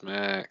 there's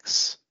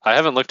Max. I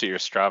haven't looked at your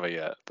Strava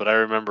yet, but I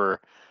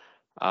remember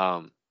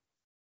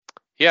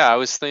yeah, I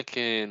was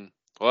thinking,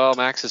 well,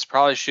 Max is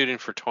probably shooting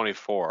for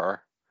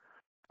 24.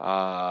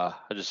 I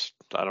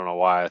don't know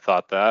why I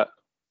thought that,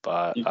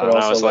 but You could and I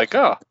also was like,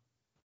 oh,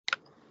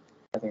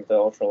 I think the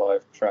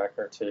ultralife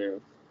tracker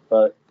too.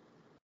 But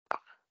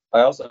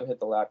I also hit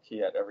the lap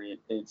key at every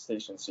aid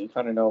station, so you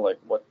kind of know like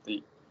what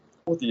the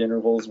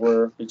intervals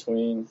were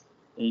between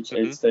each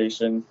aid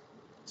station.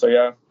 So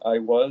yeah, I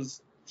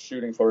was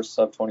shooting for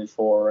sub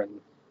 24, and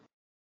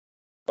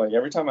like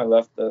every time I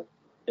left the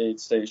aid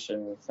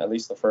station, at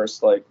least the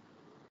first like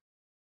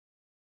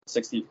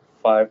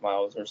 65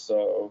 miles or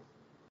so,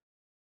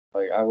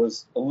 like I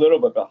was a little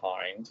bit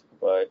behind,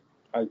 but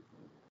I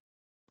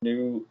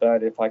knew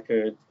that if I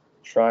could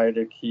try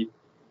to keep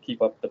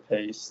up the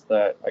pace,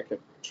 that I could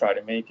try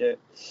to make it.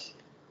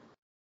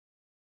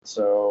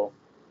 So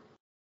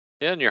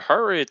yeah, and your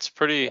heart rate's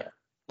pretty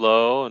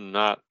low and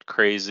not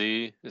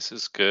crazy. This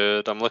is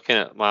good. I'm looking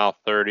at mile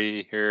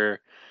 30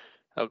 here,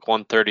 like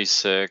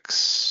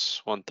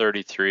 136,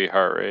 133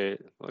 heart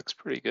rate. Looks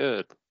pretty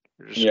good.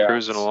 You're just yeah,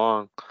 cruising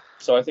along.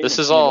 so I think This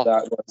the is key to all.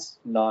 that was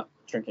not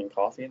drinking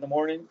coffee in the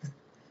morning.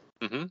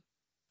 Mm-hmm.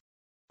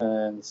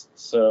 And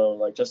so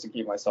like just to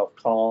keep myself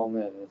calm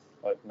and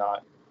like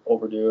not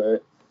overdo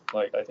it,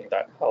 like I think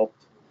that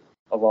helped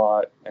a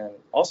lot. And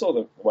also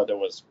the weather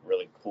was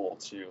really cool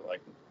too.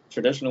 Like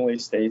traditionally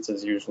States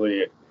is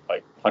usually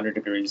like 100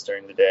 degrees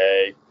during the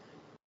day,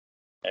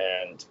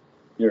 and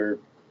you're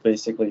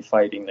basically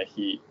fighting the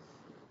heat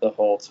the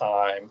whole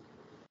time.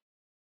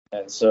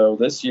 And so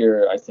this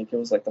year I think it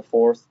was like the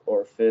fourth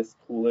or fifth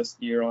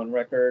coolest year on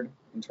record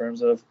in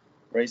terms of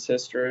race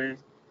history.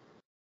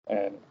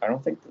 And I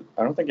don't think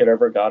it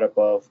ever got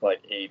above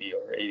like 80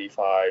 or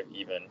 85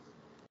 even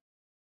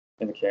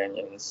in the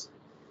canyons.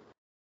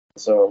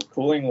 So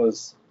cooling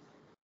was,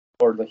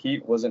 or the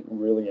heat wasn't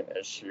really an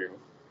issue.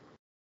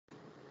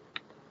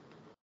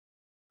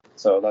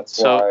 So that's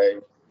So why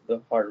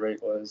the heart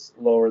rate was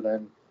lower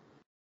than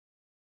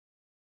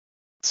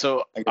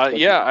So I guess what you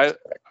would yeah,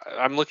 expect.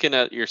 I'm looking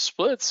at your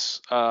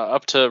splits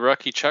up to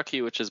Rucky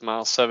Chucky, which is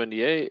mile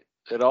 78.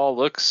 It all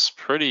looks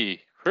pretty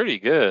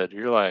good.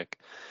 You're like,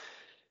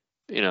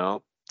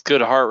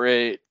 good heart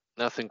rate,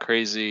 nothing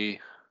crazy.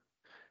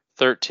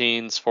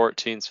 13s,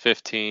 14s,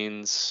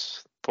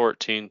 15s,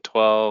 14,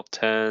 12,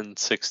 10,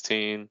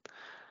 16.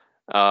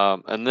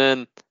 And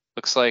then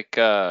looks like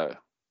well,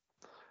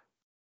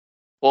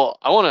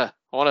 I want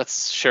to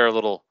share a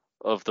little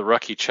of the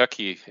Rucky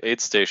Chucky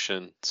aid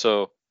station.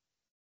 So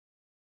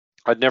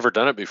I'd never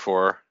done it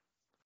before,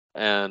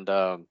 and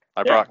I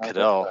Yeah, brought how was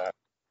Cadell. that?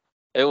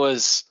 It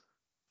was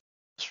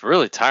it's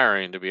really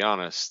tiring to be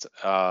honest,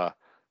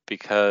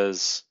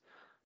 because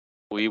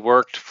we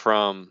worked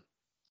from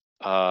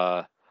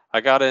I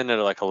got in at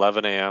like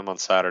 11 a.m. on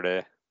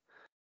Saturday.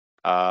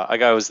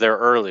 I was there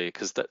early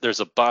because there's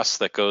a bus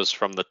that goes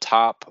from the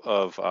top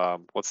of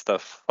what's the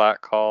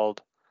flat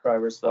called?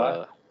 Driver's flat?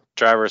 The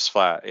driver's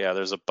flat. Yeah,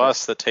 there's a Yeah.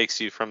 bus that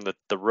takes you from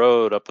the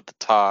road up at the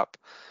top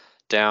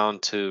down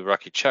to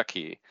Rucky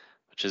Chucky,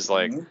 which is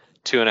like Mm-hmm.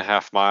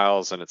 2.5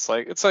 miles, and it's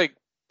like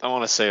I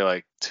want to say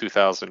like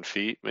 2,000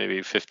 feet, maybe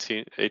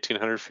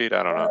 1,800 feet.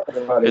 I don't know.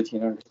 About It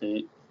 1,800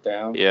 feet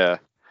down. yeah,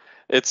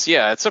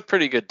 it's a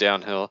pretty good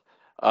downhill.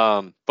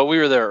 But we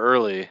were there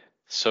early,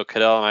 so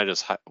Cadell and I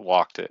just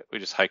walked it. We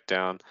just hiked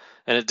down,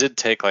 and it did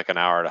take like an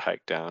hour to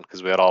hike down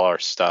because we had all our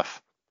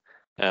stuff,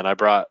 and I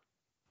brought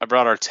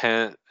our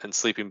tent and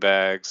sleeping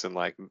bags and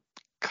like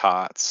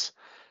cots,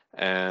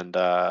 and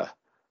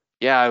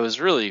yeah, I was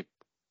really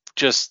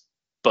just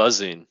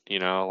buzzing,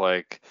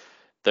 like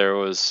there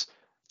was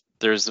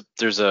there's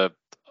a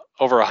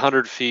over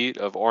 100 feet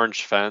of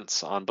orange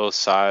fence on both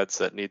sides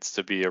that needs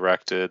to be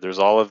erected. There's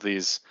all of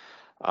these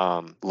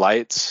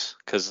lights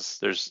because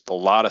there's a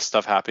lot of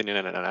stuff happening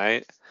at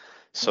night.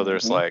 So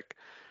there's Mm-hmm. like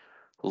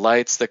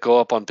lights that go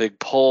up on big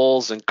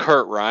poles, and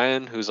Kurt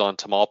Ryan, who's on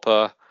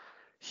Tamalpa,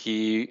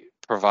 he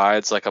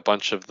provides like a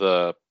bunch of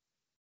the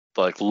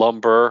like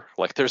lumber.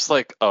 Like there's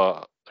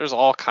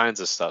all kinds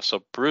of stuff.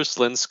 So Bruce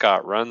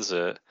Linscott runs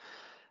it,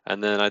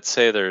 and then I'd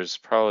say there's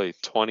probably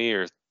 20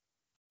 or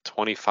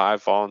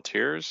 25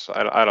 volunteers.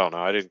 I don't know.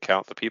 I didn't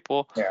count the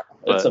people, Yeah,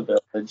 it's but a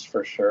village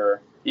for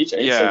sure. Each aid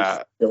station yeah.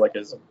 I feel like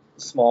is a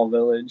small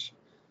village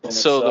in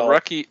So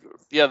itself.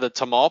 the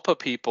Tamalpa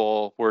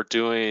people were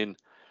doing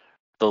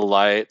the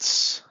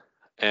lights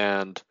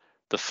and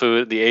the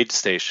food, the aid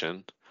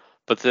station.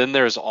 But then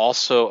there's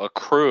also a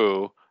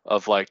crew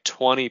of like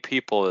 20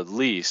 people at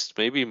least,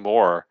 maybe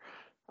more.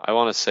 I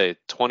want to say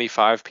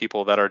 25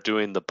 people that are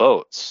doing the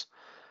boats.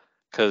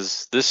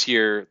 Because this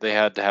year they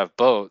had to have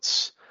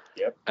boats,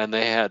 Yep. and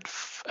they had,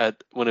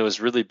 when it was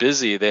really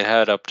busy, they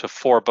had up to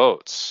 4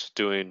 boats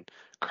doing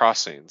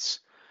crossings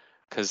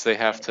because they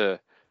have Right.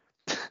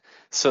 to.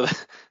 So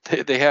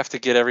they have to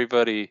get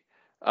everybody,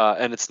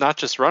 and it's not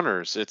just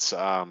runners, it's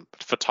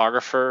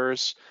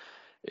photographers,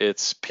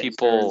 it's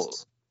people,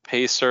 Pacers.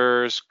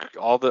 pacers,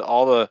 all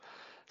the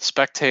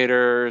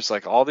spectators,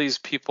 like all these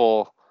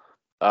people.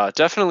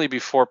 Definitely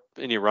before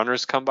any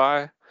runners come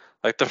by.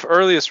 Like the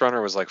earliest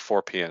runner was like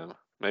 4 p.m.,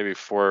 maybe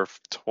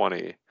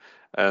 4:20,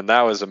 and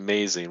that was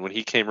amazing. When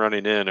he came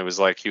running in, it was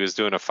like he was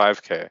doing a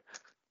 5K. It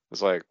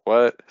was like,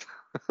 what?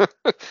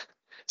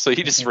 So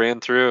he just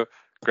ran through,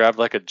 grabbed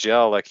like a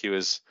gel, like he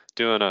was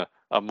doing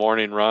a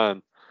morning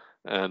run,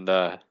 and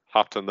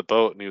hopped on the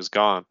boat, and he was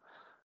gone.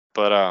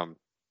 But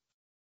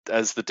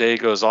as the day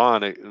goes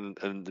on,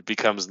 and it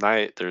becomes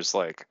night, there's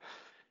like,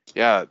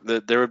 yeah,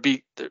 there would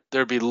be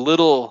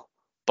little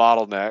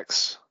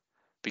bottlenecks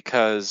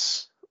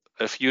because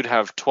if you'd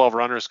have 12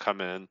 runners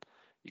come in,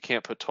 you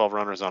can't put 12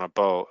 runners on a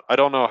boat. I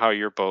don't know how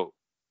your boat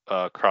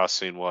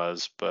crossing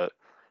was, but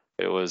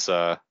it was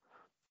uh,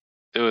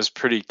 it was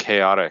pretty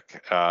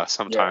chaotic Yeah.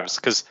 sometimes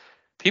because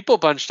people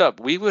bunched up.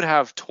 We would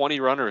have 20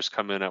 runners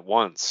come in at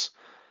once,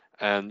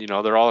 and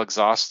they're all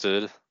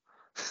exhausted,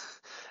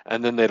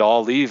 and then they'd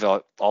all leave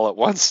all at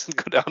once and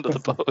go down to the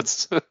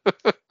boats.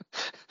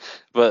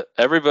 But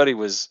everybody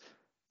was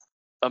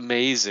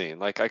amazing.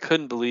 Like I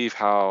couldn't believe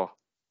how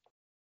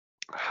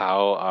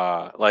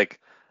like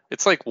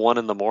it's like 1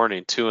 in the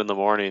morning, 2 in the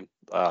morning,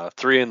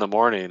 3 in the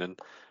morning, and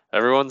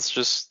everyone's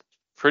just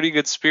pretty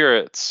good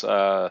spirits.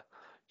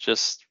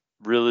 Just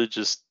really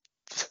just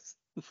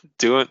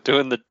doing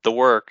the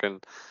work,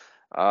 and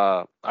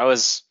I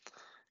was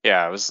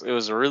yeah, it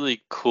was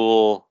really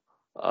cool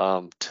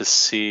to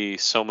see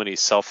so many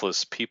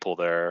selfless people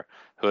there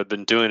who had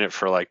been doing it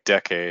for like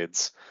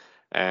decades,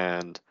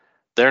 and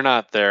they're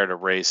not there to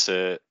race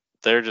it.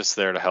 They're just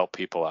there to help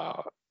people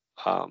out.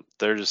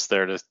 They're just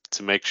there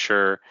to make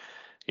sure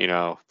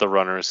the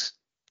runners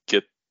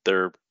get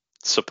their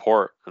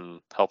support and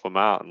help them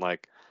out. And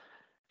like,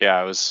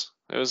 yeah,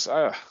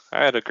 I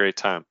had a great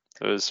time.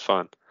 It was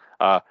fun.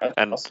 That's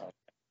And awesome.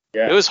 it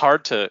Yeah. was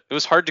hard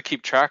to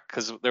keep track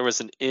because there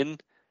was an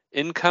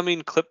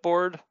incoming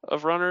clipboard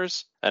of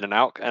runners and an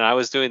out, and I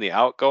was doing the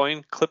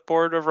outgoing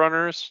clipboard of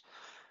runners,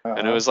 and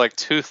it Uh-huh. was like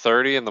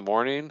 2:30 in the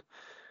morning,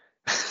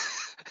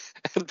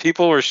 and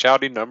people were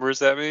shouting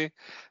numbers at me, and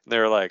they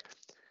were like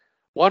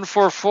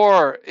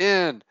 144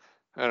 in,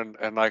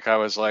 and like I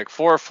was like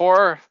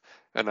 4-4,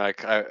 and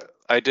like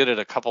I did it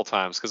a couple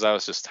times because I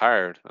was just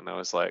tired, and I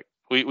was like,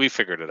 we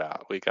figured it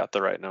out, we got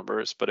the right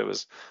numbers, but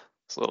it's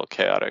a little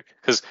chaotic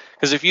because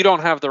if you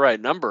don't have the right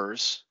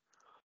numbers,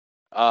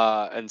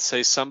 and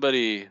say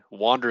somebody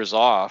wanders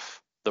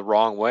off the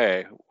wrong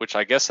way, which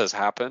I guess has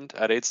happened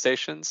at aid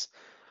stations.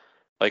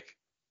 Like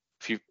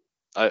if you,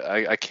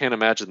 I can't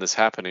imagine this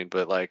happening,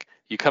 but like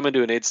you come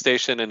into an aid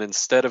station and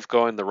instead of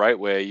going the right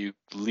way, you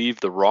leave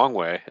the wrong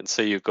way and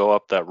say you go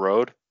up that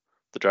road,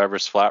 the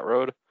driver's flat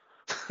road,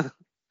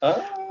 I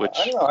don't which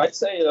know. I'd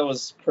say that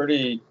was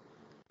pretty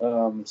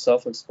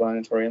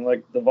self-explanatory, and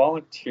like the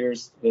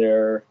volunteers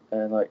there,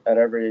 and like at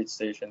every aid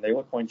station, they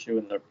would point you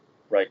in the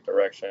right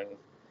direction.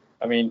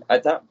 I mean,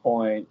 at that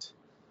point,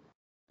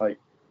 like,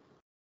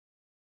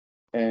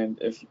 and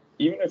if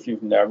even if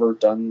you've never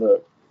done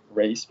the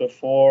race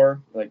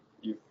before, like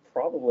you've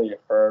probably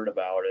heard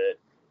about it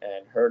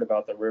and heard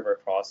about the river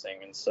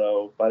crossing, and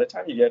so by the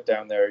time you get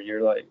down there,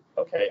 you're like,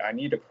 okay, I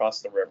need to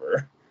cross the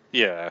river.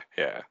 yeah,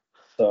 yeah.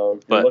 So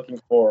you're But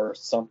looking for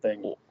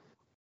something,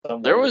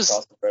 some there way to was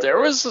cross the there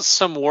river. was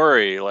some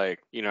worry, like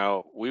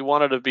we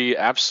wanted to be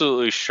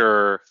absolutely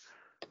sure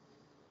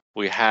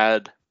we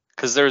had,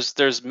 because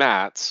there's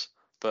mats,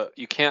 but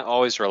you can't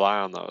always rely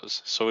on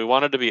those. So we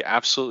wanted to be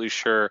absolutely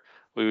sure.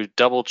 We would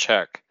double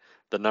check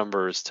the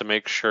numbers to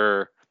make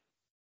sure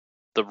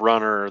the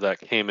runner that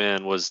came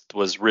in was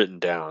written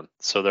down.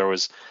 So there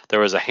was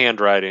a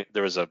handwriting,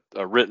 there was a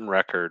written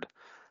record,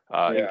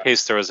 in Yeah.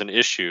 case there was an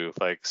issue,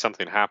 like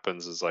something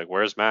happens, is like,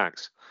 where's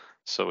Max,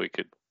 so we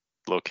could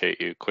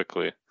locate you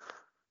quickly.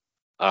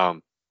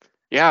 Um,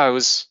 yeah, it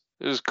was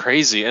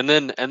crazy. And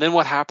then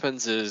what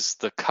happens is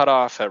the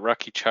cutoff at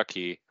Rucky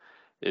Chucky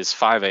is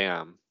 5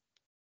 a.m.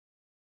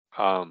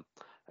 Um,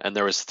 and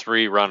there was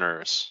 3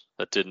 runners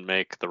that didn't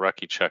make the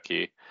Rucky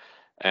Chucky,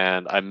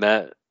 and I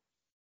met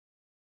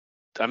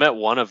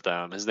one of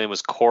them. His name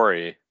was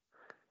Corey,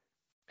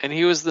 and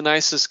he was the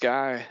nicest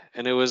guy.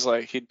 And it was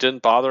like he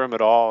didn't bother him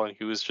at all, and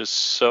he was just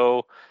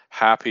so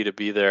happy to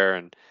be there.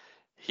 And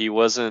he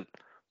wasn't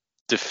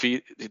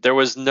defeat. There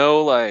was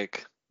no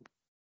like.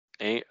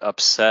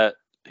 upset.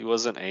 He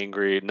wasn't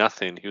angry.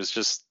 Nothing. He was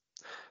just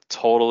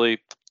totally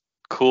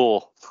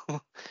cool.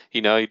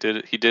 He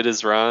did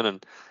his run,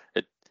 and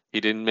he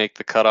didn't make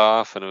the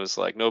cutoff, and it was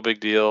like no big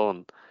deal.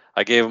 And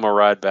I gave him a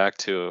ride back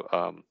to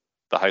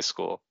the high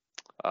school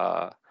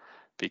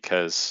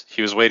because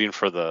he was waiting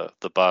for the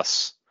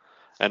bus.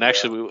 And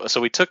actually,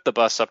 we took the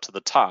bus up to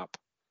the top,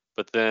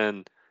 but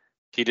then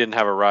he didn't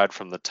have a ride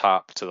from the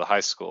top to the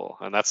high school,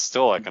 and that's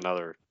still like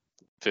another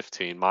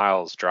 15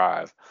 miles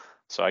drive.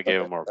 So I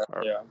gave him a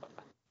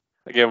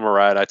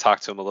ride. I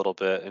talked to him a little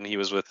bit, and he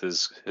was with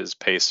his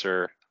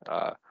pacer,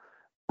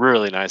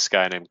 really nice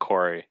guy named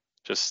Corey.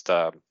 Just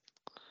that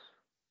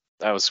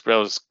was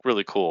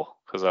really cool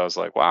because I was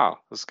like, wow,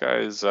 this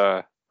guy's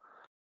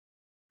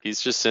he's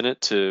just in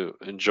it to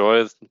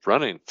enjoy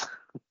running.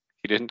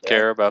 He didn't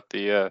care about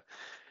the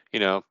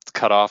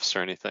cutoffs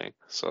or anything.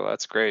 So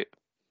that's great.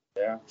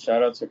 Yeah,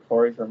 shout out to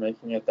Corey for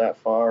making it that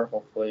far.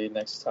 Hopefully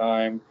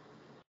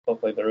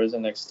there is a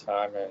next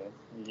time, and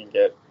you can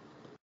get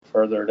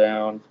further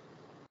down.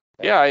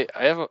 Yeah, I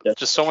have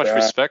just so much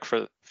respect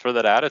for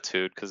that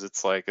attitude, because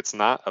it's like it's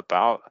not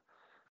about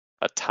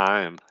a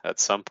time at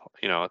some point.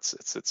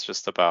 It's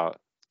just about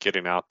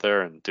getting out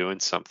there and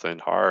doing something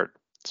hard.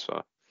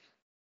 So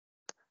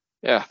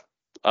yeah.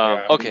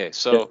 Okay,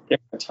 so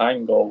getting a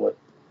time goal would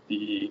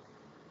be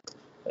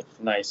a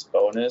nice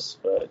bonus,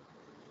 but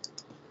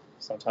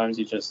sometimes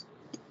just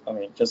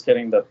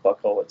getting the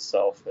buckle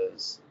itself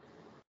is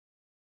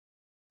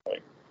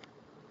like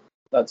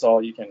that's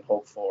all you can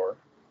hope for,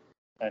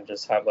 and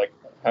just have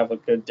a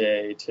good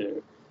day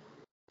to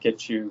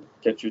get you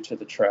to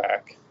the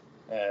track,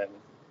 and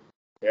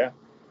yeah.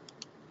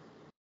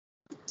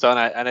 So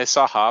and I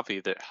saw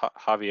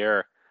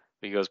Javier,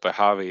 he goes by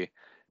Javi.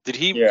 Did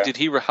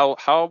he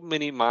how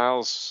many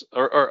miles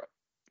or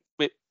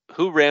wait,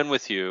 who ran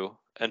with you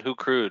and who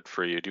crewed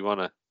for you? Do you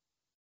want to?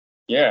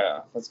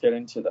 Yeah, let's get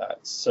into that.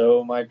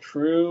 So my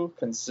crew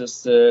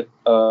consisted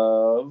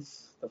of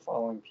the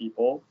following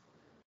people: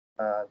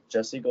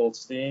 Jesse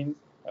Goldstein,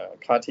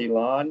 Kati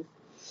Lan,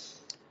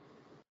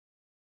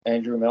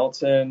 Andrew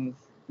Melton,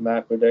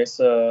 Matt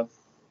Budesa,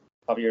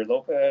 Javier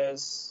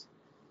Lopez,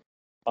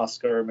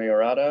 Oscar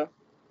Mayorata,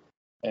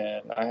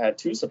 and I had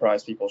two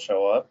surprise people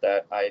show up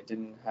that I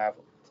didn't have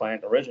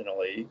planned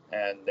originally,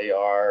 and they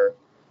are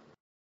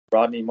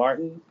Rodney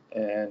Martin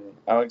and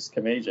Alex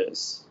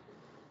Camages.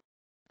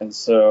 And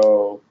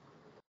so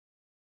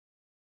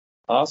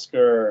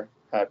Oscar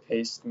had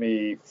paced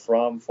me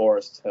from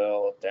Forest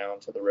Hill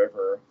down to the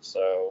river,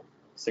 so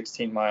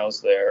 16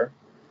 miles there.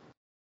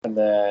 And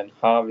then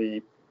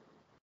Javi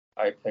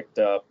I picked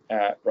up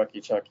at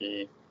Rucky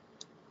Chucky,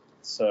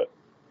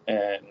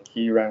 and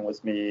he ran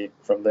with me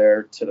from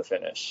there to the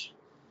finish.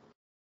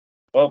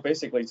 Well,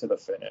 basically to the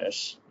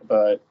finish,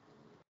 but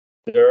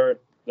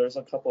there's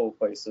a couple of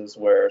places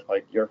where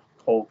like your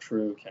whole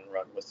crew can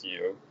run with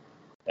you,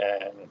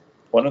 and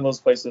one of those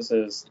places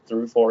is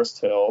through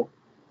Forest Hill,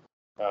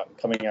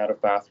 coming out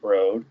of Bath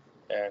Road,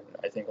 and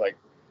I think like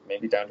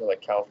maybe down to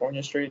like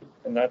California Street,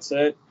 and that's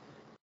it.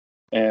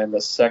 And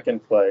the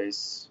second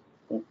place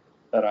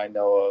that I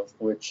know of,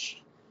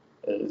 which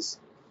is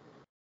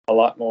a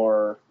lot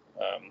more,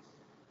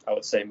 I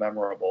would say,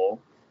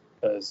 memorable,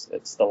 because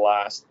it's the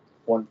last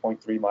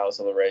 1.3 miles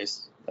of the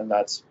race, and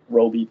that's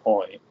Roby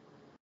Point,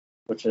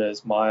 which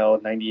is mile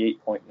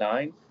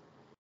 98.9.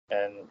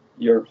 And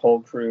your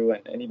whole crew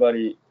and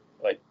anybody,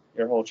 like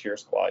your whole cheer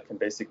squad, can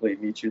basically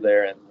meet you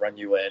there and run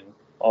you in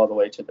all the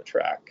way to the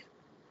track.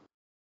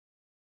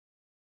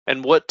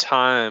 And what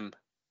time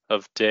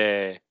of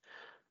day?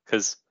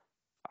 Because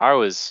I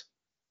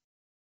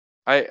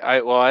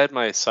had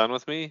my son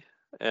with me,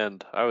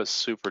 and I was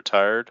super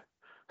tired.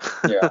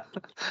 Yeah.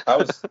 How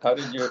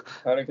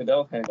did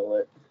Cadell handle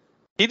it?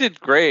 He did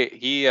great.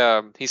 He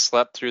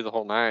slept through the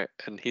whole night,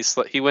 and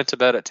he went to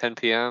bed at 10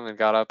 p.m. and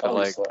got up at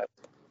like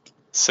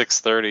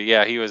 6:30.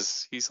 Yeah,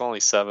 he's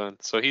only 7,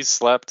 so he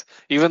slept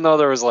even though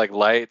there was like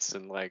lights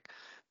and like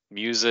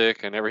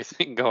music and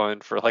everything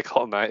going for like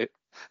all night.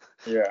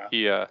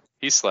 Yeah.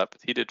 He slept.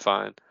 He did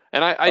fine,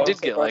 and I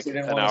did get like an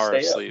hour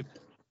of sleep.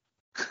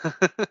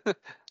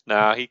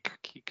 Nah, he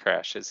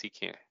crashes. He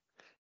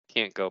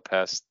can't go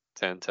past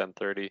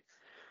 10:30.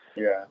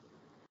 Yeah.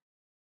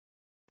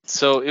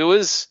 So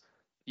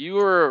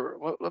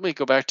let me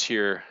go back to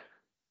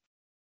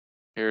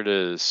here it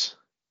is,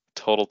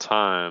 total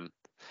time.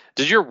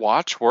 Did your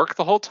watch work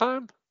the whole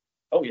time?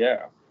 Oh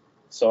yeah.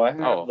 So I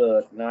have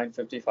the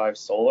 955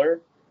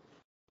 solar,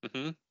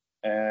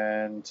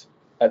 and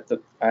I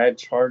had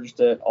charged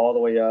it all the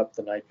way up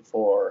the night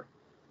before,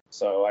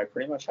 so I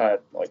pretty much had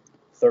like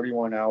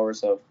 31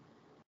 hours of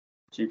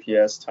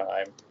GPS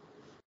time.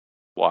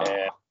 Wow.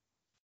 And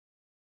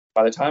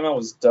by the time I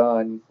was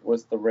done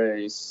with the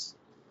race,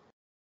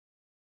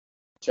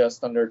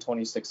 just under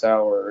 26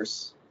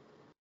 hours,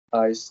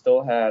 I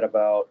still had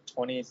about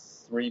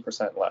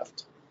 23%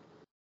 left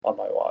on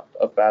my watt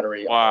of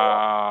battery.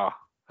 Wow,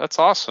 that's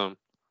awesome.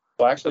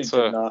 So I actually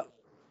did not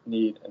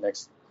need an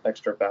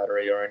extra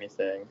battery or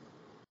anything.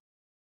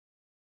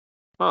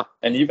 Huh.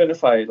 And even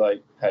if I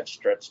like had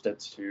stretched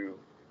it to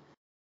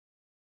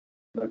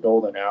the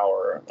golden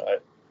hour,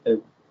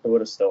 it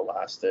would have still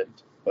lasted.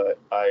 But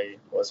I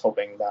was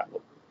hoping that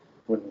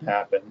wouldn't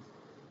happen.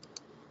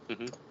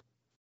 Hmm.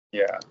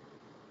 Yeah.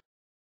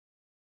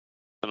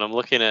 And I'm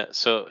looking at,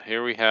 so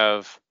here we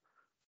have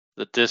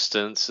the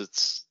distance.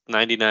 It's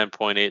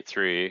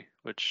 99.83,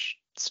 which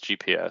it's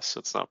GPS, so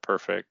it's not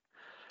perfect.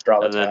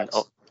 Strava And then,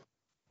 tax.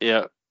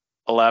 yeah,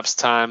 elapsed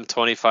time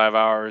 25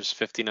 hours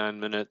 59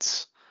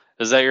 minutes.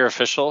 Is that your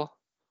official?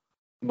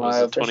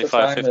 My Was it official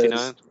time is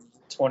 25:59?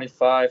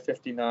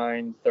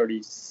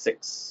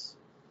 25:59:36.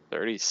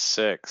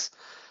 36.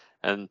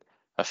 And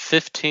a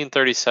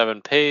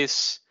 15:37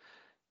 pace,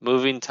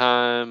 moving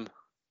time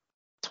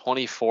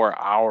 24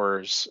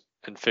 hours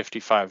and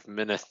 55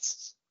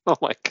 minutes. Oh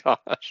my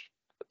gosh.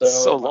 It's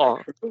so So my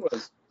long. crew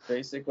was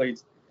basically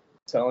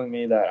telling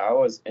me that I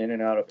was in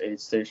and out of aid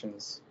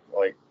stations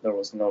like there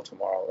was no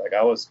tomorrow. Like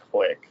I was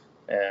quick,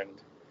 and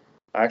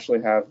I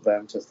actually have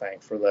them to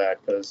thank for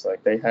that because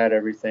like they had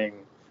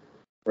everything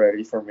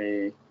ready for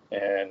me,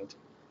 and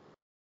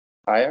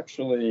I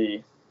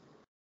actually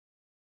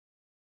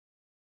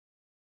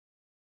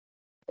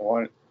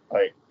want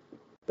like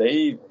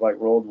they like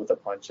rolled with the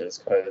punches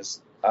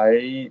because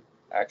I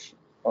actually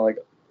like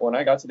when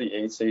I got to the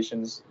aid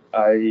stations,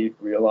 I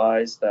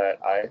realized that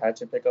I had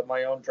to pick up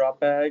my own drop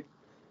bag.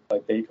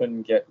 Like they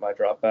couldn't get my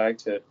drop bag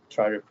to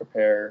try to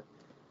prepare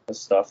the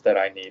stuff that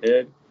I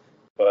needed,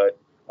 but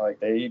like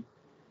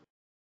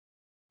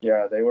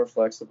they were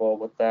flexible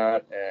with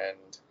that,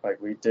 and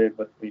like we did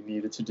what we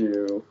needed to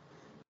do,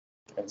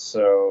 and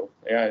so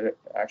yeah, it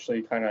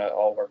actually kind of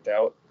all worked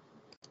out,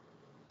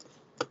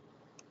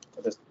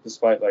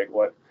 despite like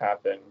what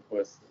happened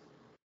with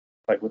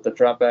the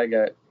drop bag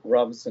at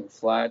Robinson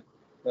Flat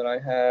that I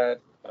had.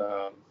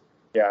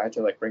 Yeah, I had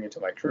to like bring it to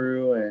my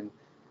crew, and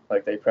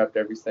like they prepped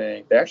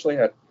everything. I actually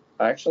had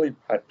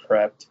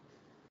prepped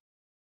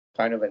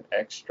kind of an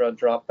extra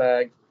drop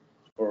bag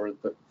for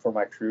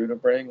my crew to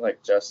bring,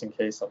 like just in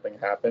case something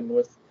happened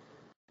with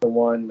the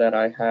one that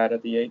I had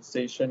at the aid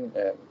station,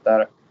 and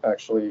that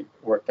actually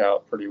worked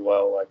out pretty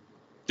well.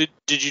 Like,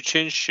 Did you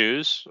change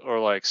shoes or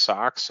like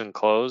socks and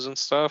clothes and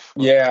stuff?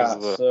 Because yeah,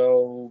 of the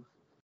so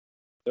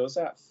it was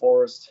at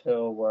Forest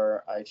Hill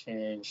where I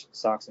changed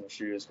socks and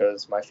shoes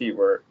because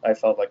I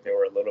felt like they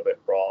were a little bit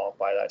raw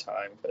by that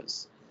time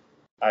because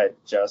I had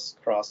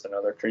just crossed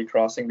another creek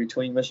crossing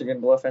between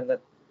Michigan Bluff and the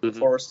Mhm.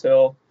 Forest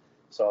Hill.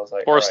 So I was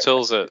like, all Forest right, I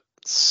Hills need at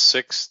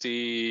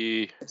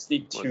 60,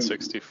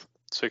 62.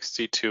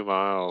 62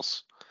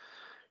 miles.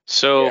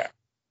 So Yeah.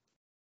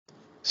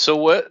 so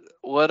what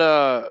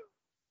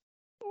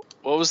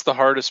was the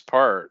hardest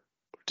part?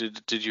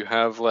 Did you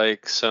have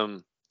like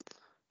some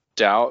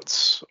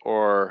doubts,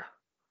 or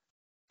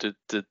did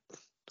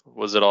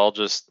was it all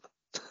just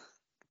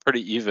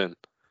pretty even?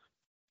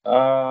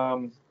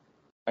 Um,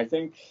 I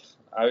think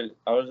I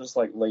was just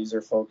like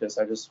laser focused.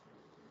 I was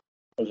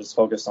just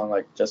focused on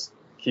like just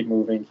keep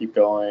moving, keep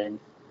going,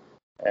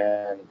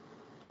 and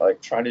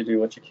like try to do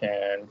what you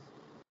can,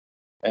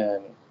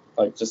 and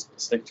like just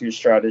stick to your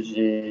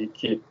strategy,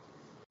 keep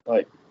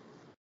like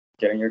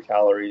getting your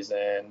calories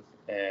in,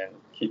 and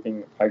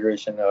keeping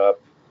hydration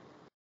up.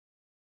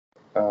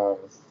 Um,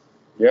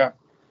 yeah,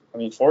 I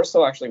mean,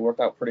 Forrestal actually worked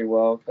out pretty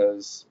well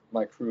because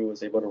my crew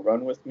was able to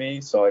run with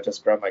me. So I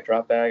just grabbed my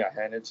drop bag, I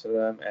handed it to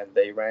them, and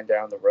they ran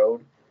down the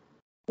road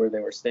where they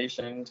were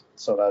stationed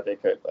so that they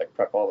could like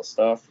prep all the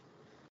stuff.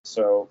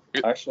 So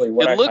It, actually,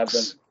 it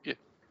looks.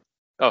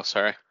 Oh,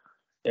 sorry.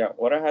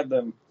 what I had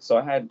them, so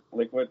I had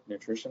liquid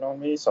nutrition on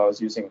me. So I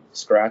was using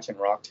Scratch and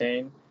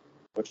Roctane,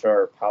 which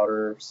are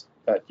powders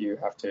that you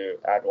have to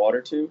add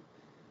water to. Hmm.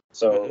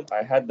 So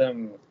I had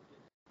them,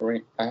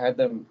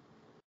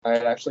 I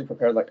had actually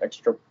prepared like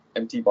extra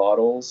empty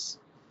bottles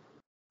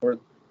for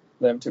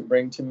them to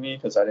bring to me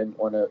because I didn't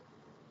want to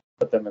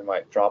put them in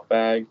my drop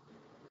bag.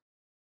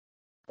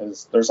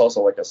 Because there's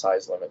also like a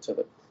size limit to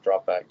the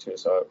drop bag too,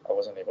 so I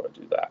wasn't able to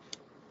do that.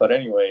 But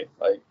anyway,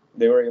 like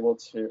they were able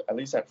to, at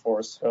least at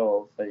Forest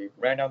Hill, they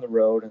ran down the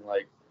road and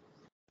like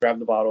grabbed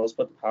the bottles,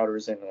 put the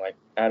powders in, and like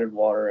added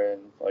water in,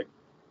 like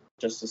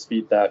just to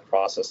speed that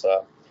process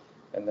up.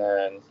 And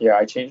then yeah,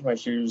 I changed my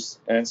shoes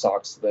and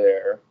socks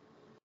there,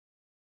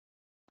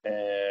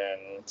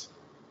 and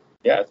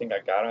yeah, I think I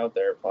got out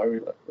there probably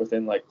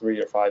within like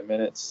 3 or 5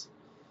 minutes.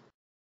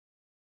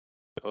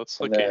 Let's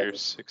And look at then your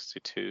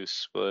 62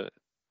 split.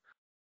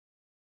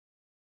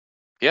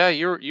 Yeah,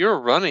 you're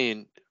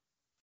running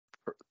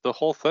the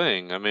whole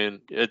thing. I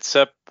mean,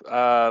 except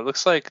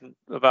looks like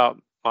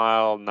about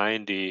mile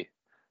 90,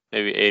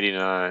 maybe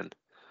 89.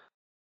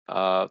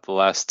 The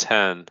last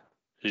 10.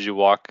 Did you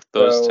walk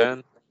those so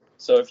 10?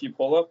 so if you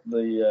pull up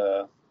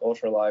the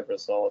ultra live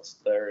results,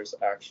 there's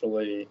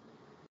actually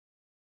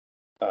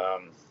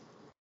um,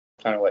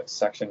 kind of like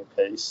section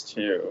pace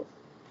too.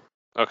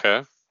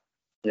 Okay.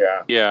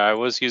 Yeah. Yeah, I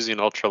was using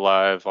Ultra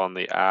Live on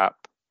the app.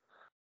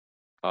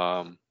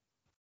 Um,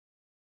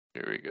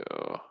 here we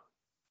go.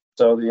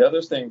 So the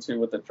other thing too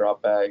with the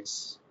drop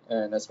bags,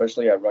 and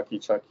especially at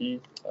Rucky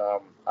Chucky,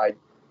 I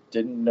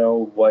didn't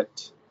know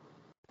what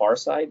far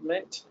side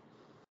meant.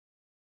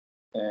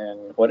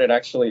 And what it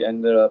actually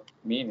ended up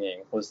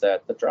meaning was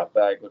that the drop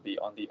bag would be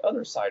on the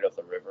other side of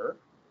the river.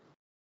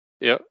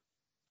 Yep.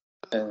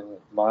 And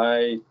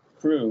my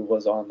crew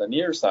was on the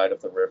near side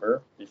of the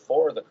river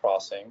before the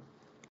crossing.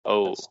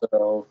 Oh. And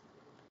so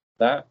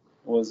that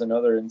was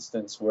another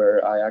instance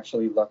where I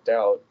actually lucked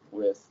out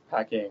with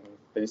packing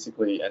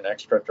basically an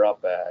extra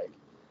drop bag,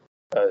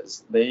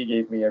 because they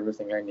gave me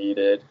everything I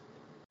needed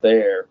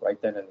there,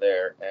 right then and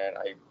there, and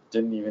I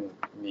didn't even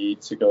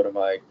need to go to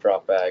my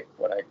drop bag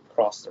when I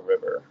crossed the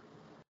river.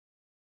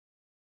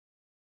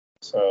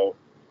 So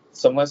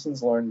some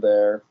lessons learned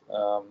there.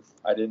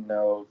 I didn't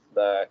know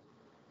that.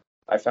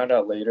 I found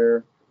out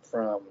later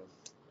from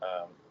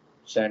um,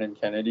 Shannon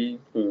Kennedy,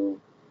 who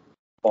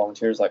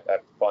volunteers like at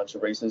a bunch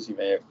of races. You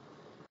may have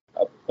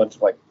a bunch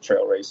of like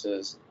trail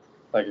races.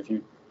 Like if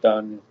you've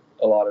done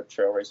a lot of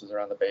trail races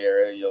around the Bay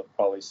Area, you'll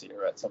probably see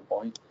her at some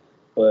point.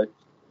 But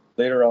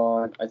later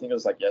on, I think it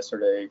was like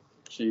yesterday,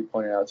 she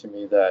pointed out to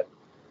me that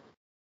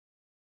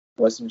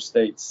Western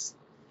States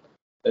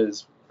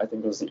is, I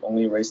think it was the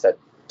only race that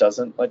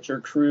doesn't let your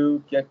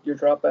crew get your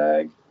drop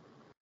bag.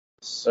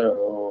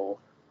 So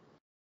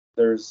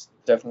there's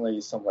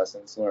definitely some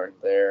lessons learned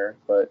there,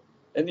 but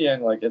in the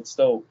end, like it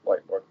still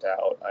like worked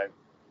out. I'm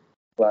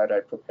glad I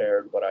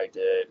prepared what I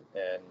did,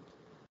 and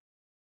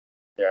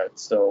yeah, it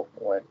still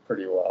went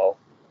pretty well.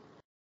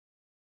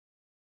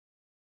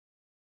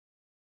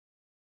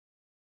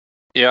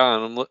 Yeah,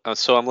 and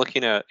I'm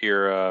looking at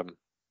your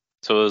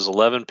so it was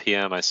 11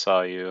 p.m. I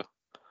saw you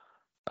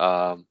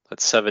at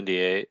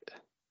 78,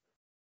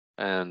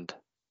 and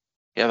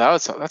yeah,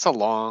 that's a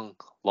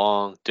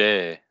long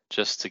day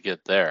just to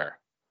get there.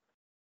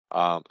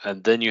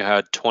 And then you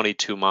had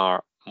 22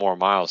 more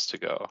miles to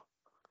go,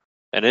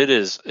 and it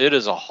is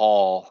a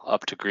haul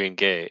up to Green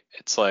Gate.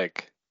 It's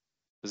like,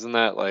 isn't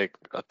that like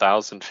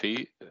 1,000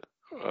 feet?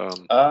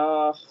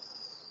 Uh,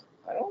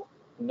 I don't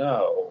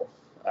know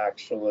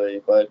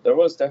actually, but there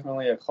was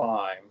definitely a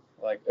climb.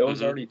 Like it was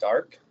hmm already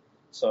dark,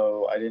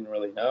 so I didn't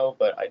really know,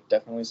 but I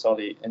definitely saw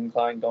the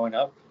incline going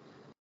up,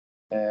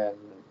 and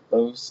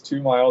those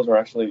 2 miles were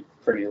actually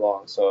pretty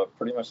long, so I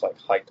pretty much like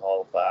hiked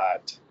all of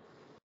that.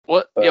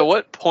 Yeah, But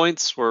what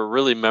points were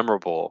really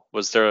memorable?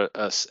 Was there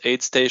a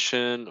aid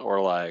station, or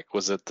like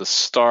was it the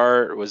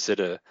start? Was it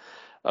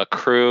a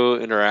crew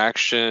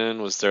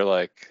interaction? Was there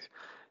like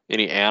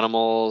any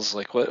animals?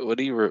 Like what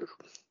do you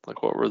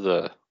like what were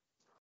the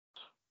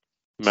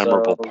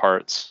memorable so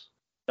parts?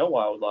 no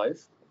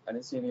wildlife. I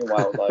didn't see any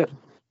wildlife,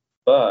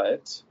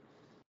 but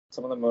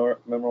some of the more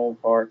memorable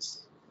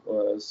parts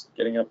was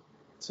getting up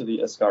to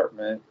the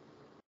escarpment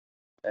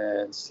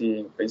and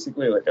seeing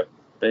basically like a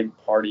big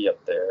party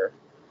up there.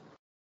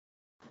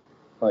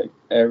 Like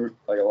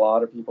a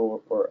lot of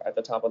people were at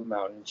the top of the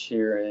mountain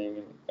cheering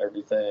and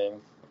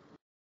everything,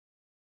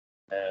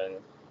 and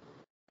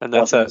And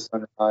that's watching the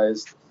at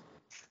sunrise.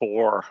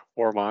 4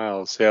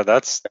 miles. Yeah,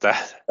 that's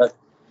that. That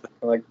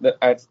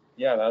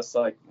yeah, that's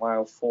like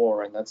mile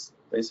 4, and that's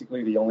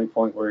basically the only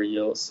point where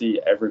you'll see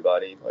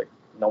everybody. Like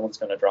no one's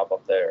gonna drop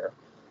up there.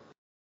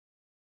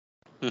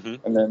 hmm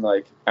And then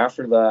like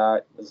after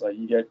that is like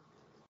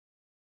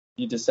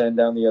you descend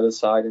down the other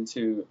side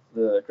into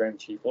the Grand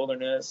Chief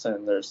Wilderness,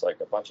 and there's like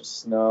a bunch of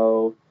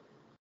snow.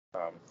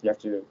 You have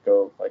to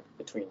go like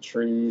between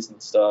trees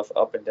and stuff,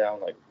 up and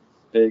down like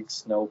big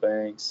snow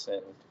banks,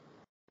 and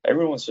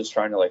everyone's just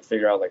trying to like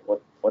figure out like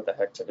what the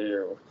heck to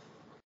do.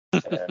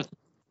 And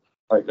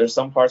like there's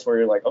some parts where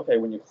you're like, okay,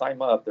 when you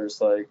climb up,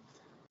 there's like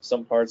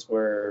some parts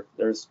where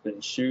there's been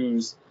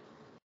shoes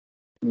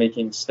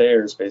making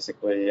stairs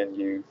basically, and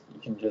you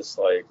can just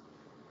like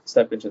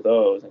step into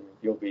those and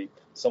you'll be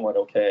somewhat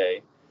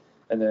okay.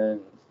 And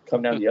then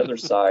come down the other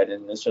side,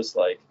 and it's just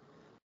like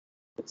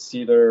it's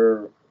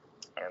either,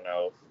 I don't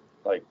know,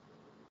 like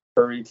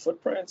hurried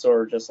footprints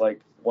or just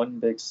like one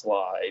big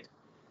slide.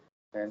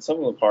 And some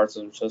of the parts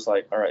are just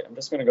like, all right, I'm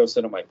just gonna go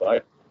sit on my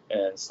butt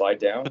and slide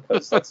down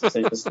because that's the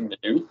safest thing to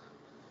do.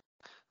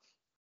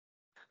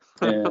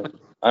 And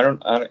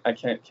I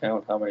can't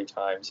count how many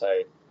times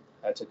I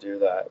had to do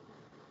that.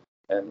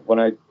 And when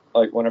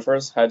I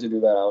first had to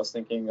do that, I was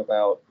thinking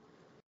about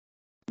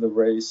the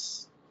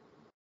race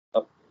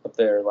up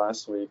there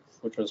last week,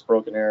 which was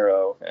Broken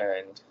Arrow,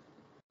 and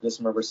just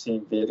remember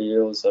seeing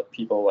videos of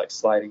people like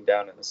sliding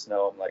down in the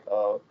snow. I'm like,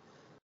 oh.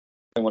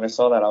 And when I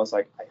saw that, I was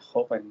like, I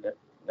hope I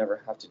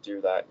never have to do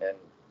that. And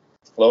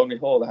lo and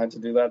behold, I had to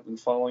do that the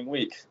following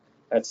week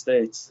at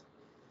States.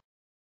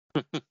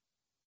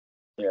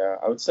 Yeah,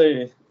 I would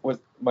say with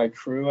my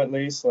crew at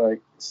least,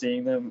 like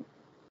seeing a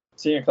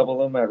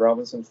couple of them at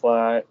Robinson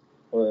Flat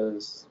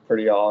was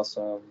pretty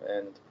awesome,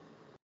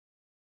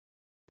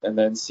 and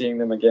then seeing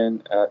them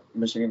again at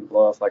Michigan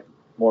Bluff, like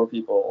more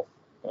people,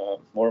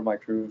 more of my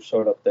crew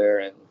showed up there,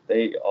 and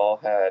they all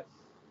had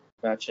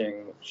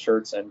matching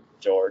shirts and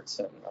jorts,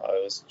 and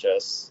I was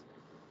just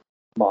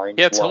mind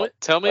Yeah, blown,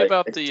 tell me like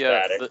about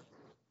ecstatic.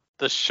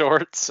 the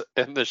shorts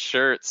and the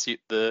shirts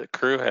the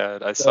crew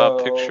had. I saw a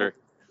So picture.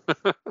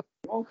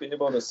 won't be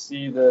able to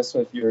see this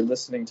if you're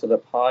listening to the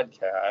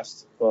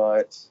podcast,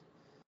 but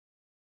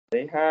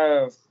they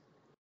have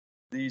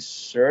these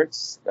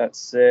shirts that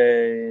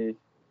say,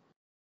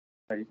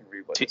 oh, you can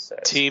read what it says.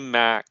 Team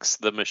Max,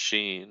 the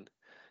machine.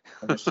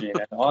 The machine.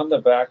 And on the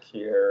back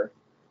here,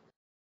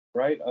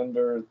 right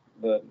under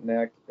the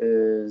neck,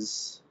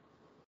 is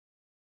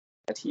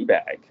a tea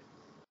bag.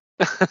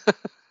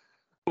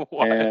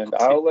 And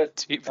I'll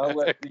let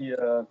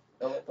the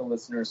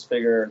listeners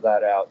figure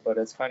that out, but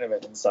it's kind of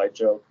an inside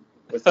joke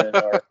within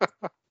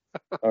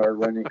our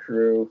running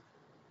crew.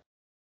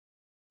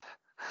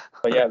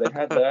 But yeah, they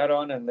had that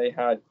on, and they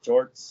had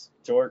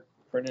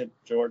printed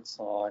jorts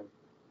on,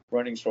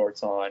 running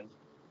shorts on,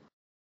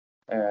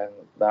 and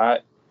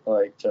that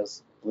like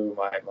just blew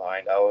my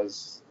mind. I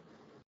was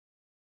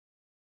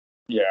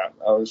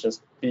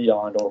just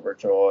beyond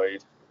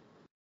overjoyed,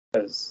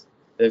 because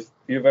if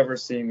you've ever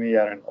seen me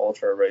at an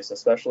ultra race,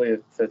 especially if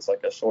it's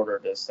like a shorter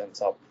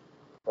distance, I'll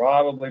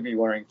probably be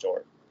wearing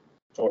jort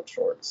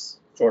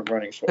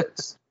running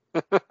shorts.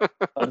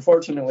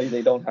 Unfortunately,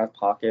 they don't have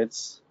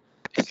pockets.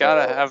 You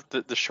gotta have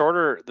the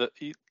shorter the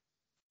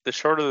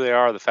shorter they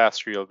are, the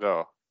faster you'll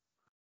go.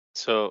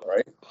 So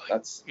right,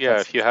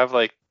 if you have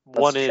like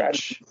 1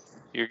 inch,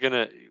 you're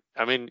gonna.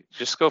 I mean,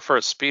 just go for a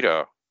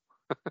Speedo.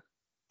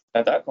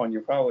 At that point,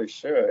 you probably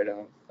should.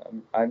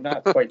 I'm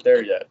not quite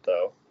there yet,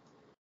 though.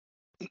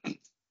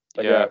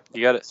 But yeah,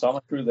 you got it. Saw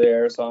my crew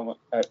there. Saw them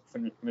at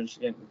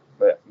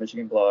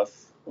Michigan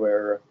Bluff,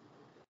 where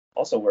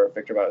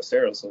Victor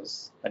Ballesteros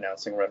was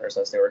announcing runners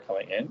as they were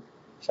coming in.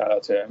 Shout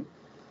out to him.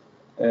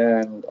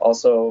 And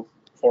also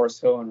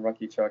Forest Hill and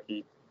Rucky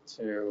Chucky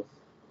too.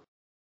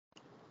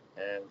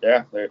 And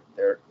yeah,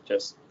 they're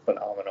just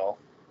phenomenal.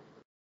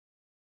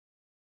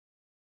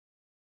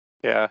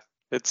 Yeah,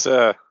 it's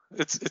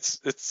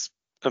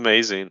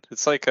amazing.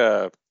 It's like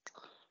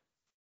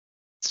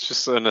it's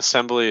just an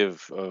assembly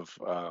of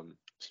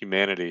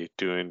humanity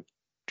doing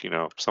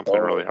something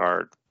really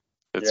hard.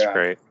 It's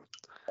great.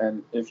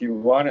 And if you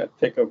want to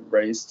pick a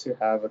race to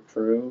have a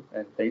crew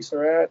and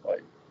pacer at,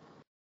 like,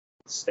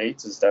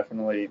 States is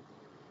definitely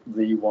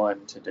the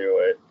one to do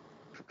it.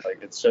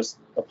 Like, it's just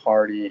a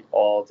party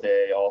all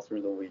day, all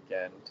through the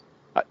weekend.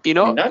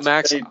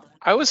 Max,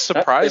 I was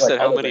surprised at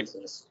how many.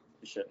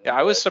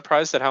 I was but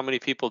surprised at how many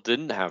people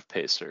didn't have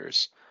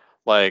pacers.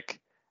 Like,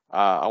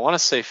 I want to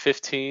say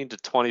 15 to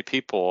 20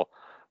 people.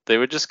 They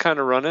would just kind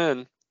of run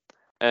in,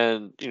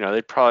 and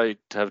they'd probably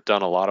have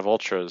done a lot of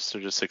ultras.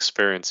 They're just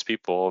experienced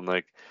people,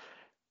 and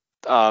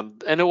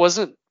and it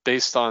wasn't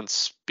based on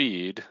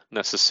speed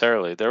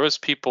necessarily. There was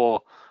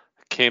people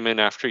came in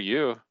after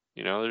you.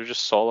 They're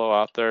just solo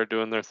out there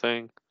doing their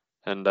thing,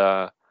 and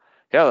I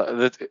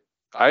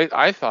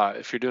thought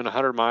if you're doing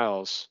 100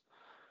 miles,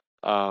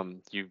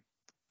 you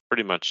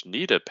pretty much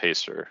need a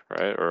pacer,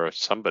 right, or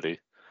somebody.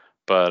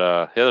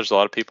 But there's a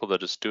lot of people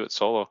that just do it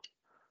solo.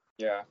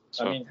 Yeah,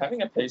 so. I mean,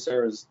 having a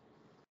pacer is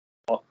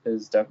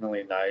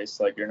definitely nice.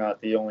 Like, you're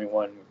not the only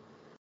one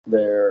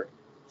there,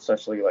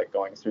 especially like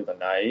going through the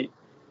night.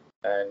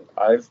 And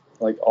I've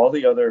like all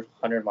the other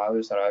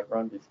 100-milers that I've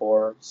run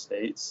before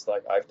States,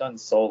 like I've done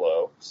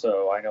solo,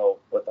 so I know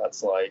what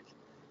that's like.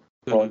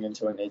 Going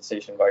into an aid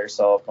station by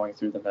yourself, going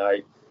through the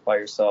night by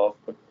yourself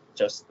with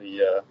just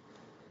the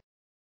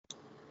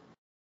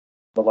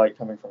light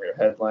coming from your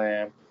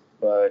headlamp.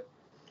 But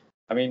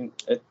I mean,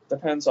 it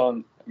depends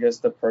on, I guess,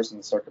 the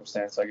person's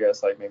circumstance. I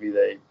guess like maybe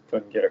they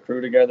couldn't get a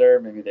crew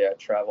together, maybe they had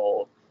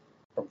traveled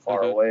from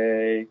far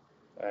away,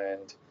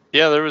 and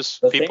there was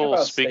people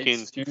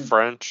speaking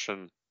French,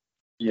 and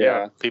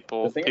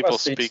people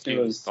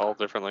speaking all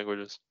different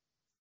languages.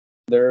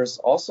 There's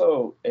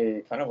also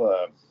a kind of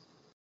I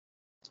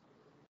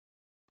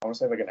want to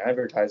say like an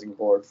advertising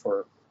board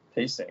for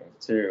pacing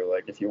too.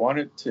 Like if you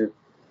wanted to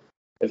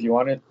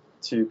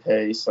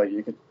pace, like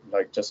you could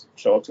like just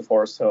show up to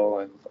Forest Hill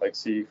and like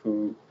see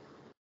who,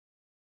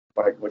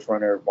 like which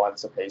runner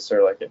wants a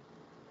pacer, like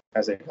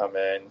as they come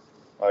in.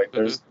 Like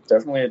there's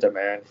definitely a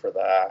demand for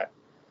that.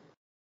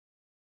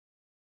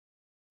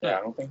 Yeah,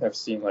 I don't think I've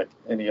seen like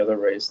any other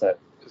race that.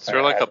 Is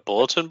there like a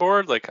bulletin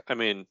board? Like, I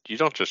mean, you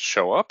don't just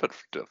show up at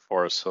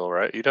Forest Hill,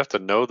 right? You'd have to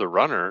know the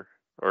runner,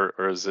 or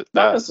is it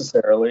not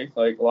necessarily?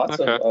 Like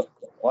lots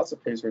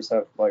of pacers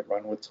have like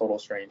run with total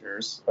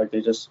strangers. Like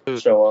they just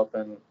show up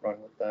and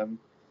run with them,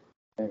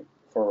 and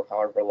for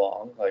however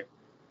long, like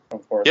from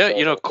Forest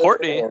Hill.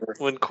 Courtney.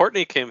 When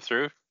Courtney came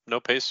through, no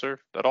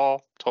pacer at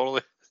all,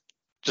 totally,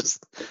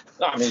 just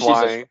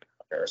flying.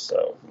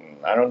 So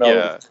I don't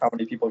know how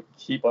many people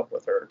keep up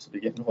with her to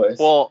begin with.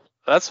 Well,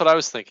 that's what I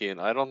was thinking.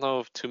 I don't know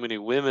of too many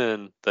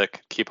women that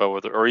could keep up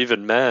with her, or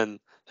even men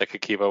that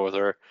could keep up with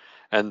her.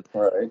 And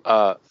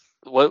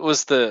what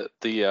was the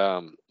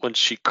when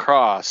she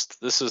crossed?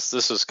 This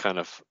is kind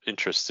of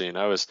interesting.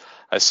 I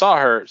saw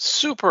her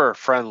super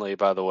friendly,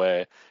 by the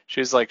way. She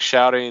was like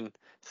shouting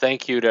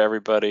thank you to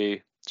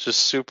everybody.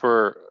 Just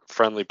super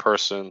friendly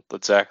person.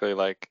 Exactly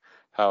like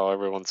how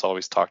everyone's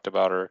always talked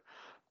about her.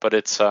 But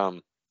it's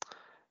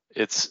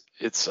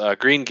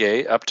Green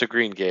Gate, up to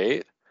Green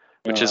Gate,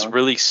 which is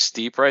really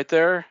steep right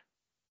there.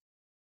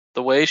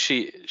 the way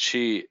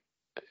it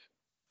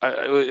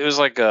was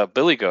like a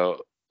billy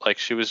goat. Like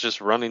she was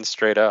just running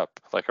straight up,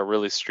 like a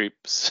really street,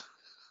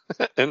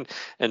 and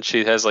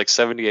she has like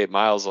 78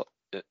 miles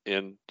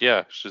in. Yeah,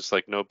 it's just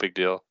like no big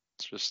deal.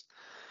 It's just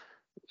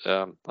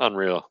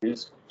unreal.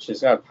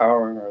 She's got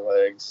power in her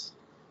legs.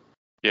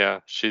 Yeah, I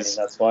mean, she's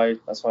that's why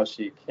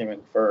she came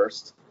in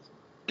first.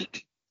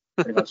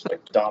 Pretty much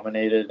like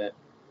dominated it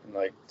and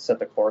like set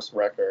the course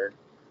record.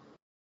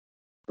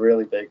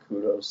 Really big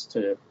kudos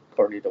to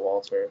Courtney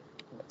Dauwalter.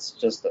 It's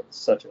just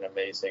such an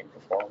amazing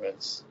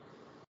performance.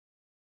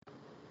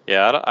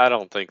 yeah. I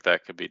don't think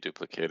that could be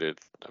duplicated.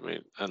 I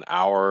mean, an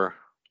hour.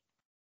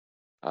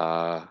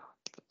 Uh,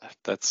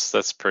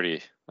 that's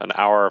pretty. An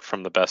hour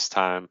from the best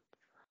time.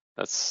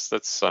 That's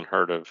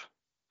unheard of.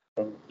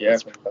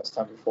 That's From the best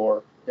time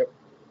before. Yep.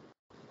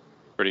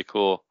 pretty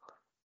cool.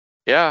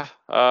 Yeah.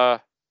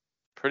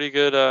 Pretty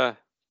good.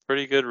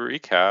 Pretty good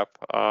recap.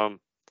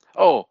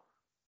 Oh,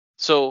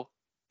 so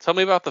tell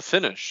me about the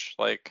finish.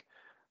 Like,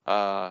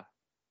 uh,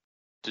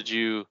 did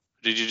you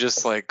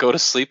just like go to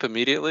sleep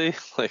immediately?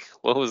 Like,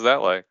 what was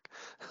that like?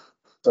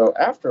 So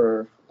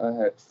after I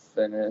had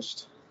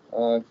finished,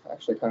 I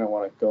actually kind of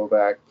want to go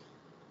back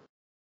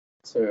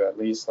to at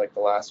least like the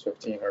last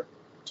 15 or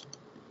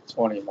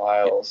 20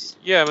 miles.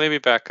 Yeah, maybe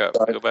back up.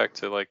 But Go back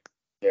to like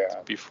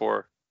yeah,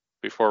 before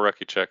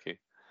Rucky Chucky.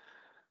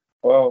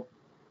 well,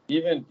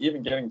 even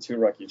getting to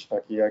Rocky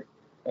Chucky, I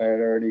had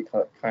already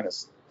kind of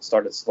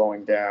started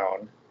slowing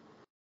down,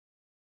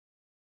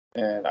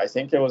 and I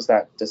think it was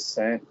that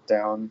descent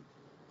down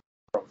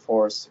from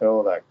Forest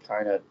Hill that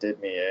kind of did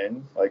me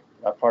in. Like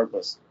that part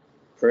was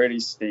pretty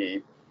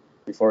steep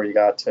before you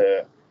got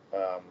to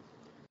um,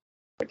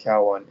 the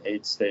Cowan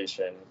aid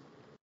station,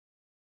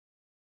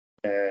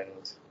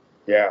 and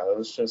yeah, it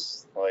was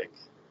just like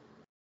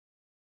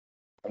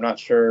I'm not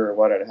sure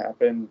what had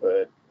happened,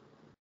 but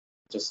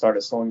just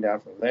started slowing down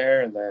from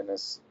there, and then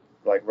it's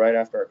like right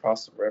after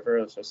across the river,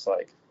 it was just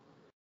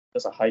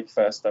a hike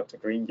fest up to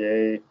Green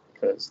Gate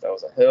because that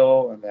was a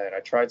hill, and then I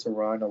tried to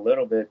run a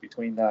little bit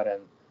between that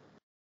and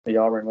the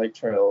Auburn Lake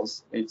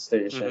Trails aid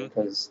station Mm-hmm.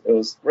 because it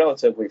was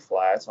relatively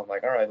flat. So I'm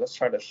like, all right, let's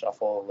try to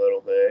shuffle a little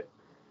bit.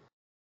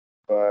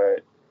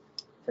 But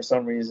for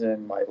some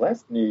reason, my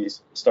left knee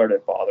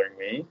started bothering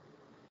me,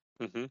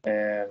 Mm-hmm.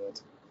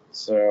 and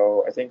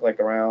so I think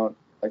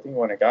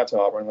when I got to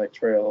Auburn Lake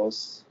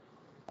Trails,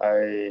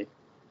 I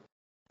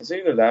it's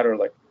either that or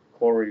like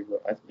Quarry.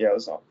 Yeah, it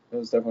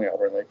was definitely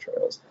Auburn Lake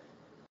Trails.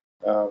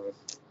 Um,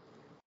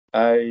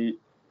 I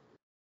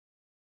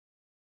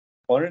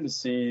wanted to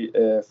see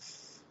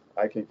if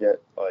I could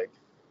get like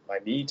my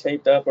knee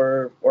taped up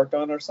or worked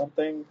on or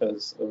something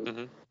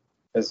Mm-hmm.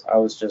 because I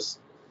was just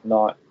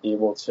not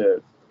able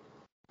to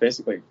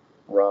basically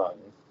run,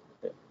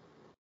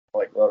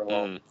 like let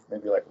alone Mm.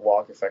 maybe like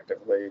walk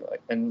effectively.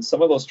 Like, and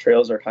some of those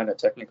trails are kind of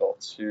technical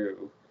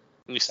too.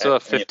 You still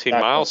And have I mean, 15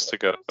 not miles to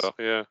go. technical.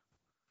 Yeah,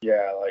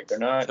 Yeah, like that's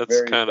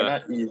kind they're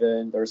of. not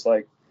even. There's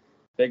like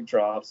big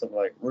drops of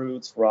like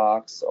roots,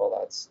 rocks, all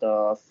that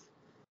stuff.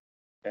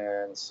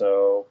 And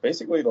so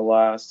basically the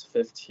last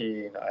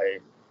 15, I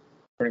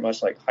pretty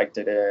much like hiked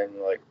it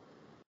in. Like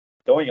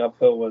going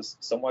uphill was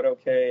somewhat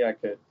okay. I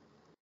could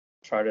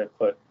try to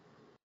put,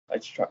 I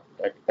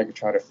could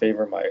try to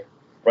favor my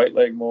right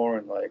leg more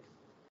and like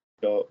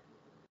go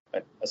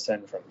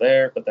ascend from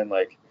there. But then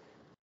like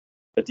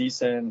the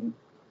descent,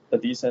 the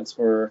descents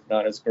were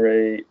not as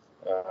great.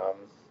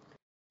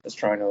 Just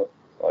trying to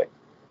like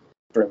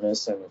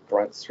grimace and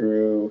grunt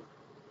through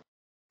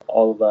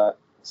all of that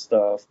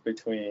stuff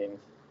between,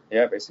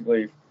 yeah,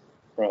 basically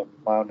from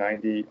mile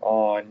 90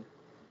 on.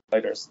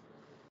 Like there's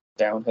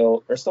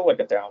downhill. There's still like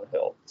a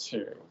downhill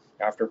too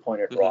after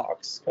Pointed Mm-hmm.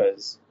 Rocks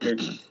because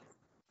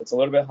it's a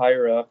little bit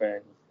higher up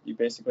and you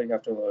basically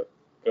have to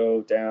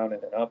go down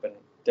and then up and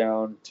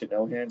down to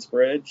No Hands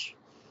Bridge.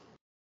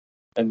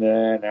 And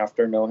then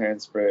after No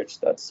Hands Bridge,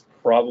 that's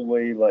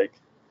probably like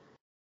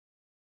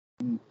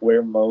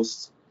where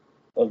most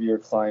of your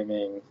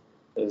climbing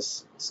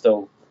is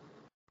still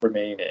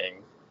remaining,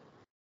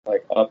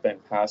 like up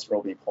and past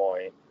Roby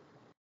Point.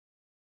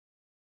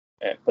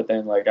 And, but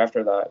then like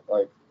after that,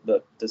 like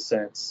the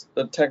descents,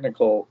 the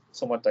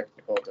somewhat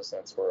technical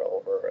descents were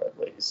over at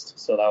least.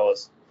 So that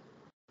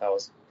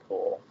was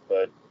cool.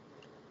 But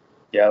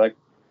yeah, like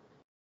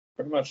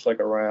pretty much like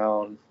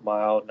around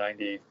mile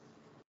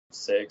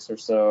 96 or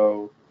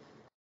so,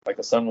 like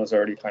the sun was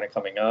already kind of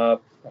coming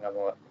up, and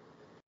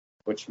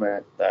which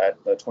meant that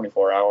the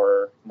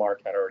 24-hour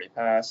mark had already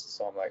passed.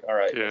 So I'm like, all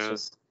right, Yeah, let's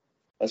just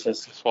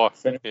just walk.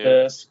 finish Yeah.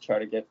 this, try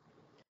to get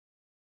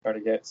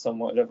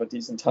somewhat of a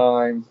decent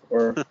time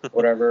or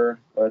whatever.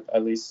 But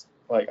at least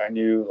like I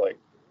knew like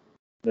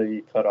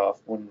the cutoff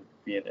wouldn't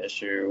be an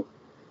issue.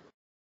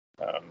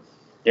 Um,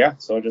 yeah,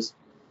 so I just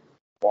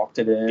Yeah, walked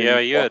it in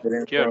you had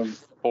from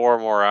 4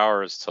 more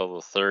hours till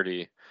the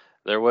 30.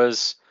 There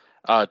was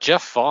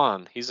Jeff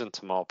Vaughn. He's in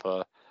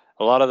Tamalpa.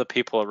 A lot of the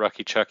people at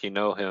Rucky Chucky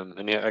know him,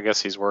 and I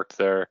guess he's worked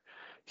there.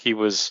 He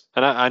was,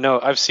 and I know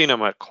I've seen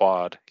him at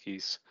Quad.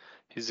 He's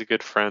a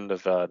good friend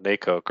of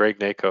Nako. Greg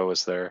Nako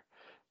was there.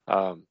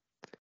 Um,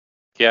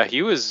 Yeah,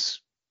 he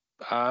was.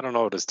 I don't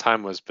know what his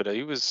time was, but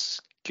he was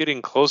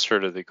getting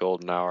closer to the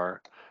golden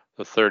hour,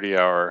 the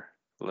 30-hour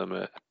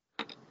limit.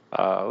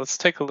 Let's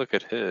take a look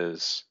at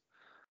his.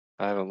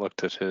 I haven't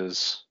looked at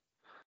his.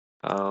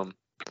 Yeah,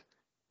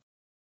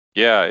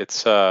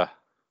 it's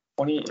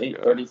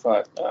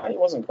 28:35. He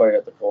wasn't quite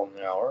at the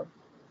golden hour.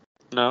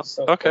 no.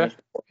 Still Okay. finished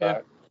before Yeah,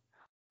 that.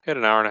 he had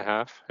an hour and a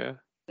half. Yeah.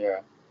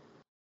 Yeah.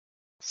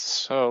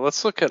 So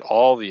let's look at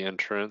all the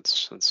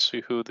entrants and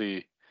see who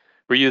the.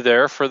 Were you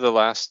there for the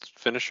last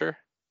finisher?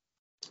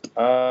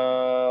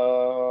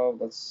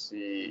 Let's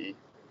see.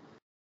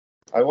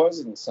 I was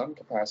in some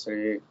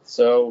capacity,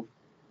 so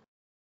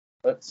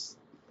let's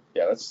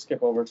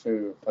skip over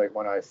to like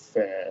when I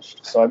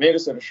finished. So I made it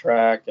to the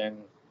track,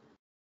 and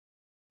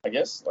I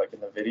guess like in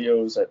the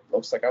videos it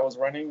looks like I was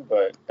running,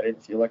 but I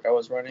didn't feel like I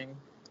was running.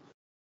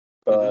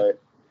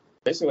 But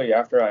basically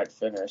after I had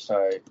finished,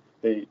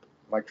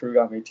 my crew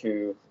got me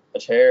to a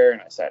chair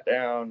and I sat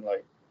down,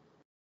 like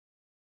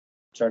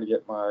trying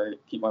to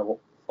keep my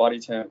body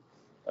temp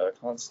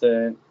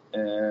constant,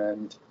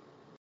 and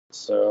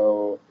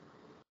so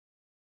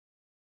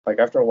like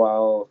after a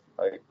while,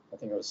 I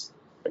think it was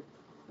like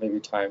maybe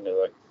time to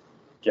like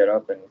get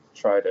up and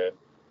try to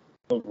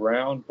move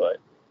around, but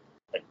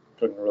I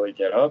couldn't really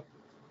get up.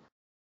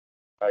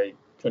 I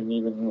couldn't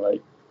even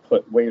like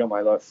put weight on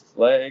my left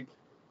leg,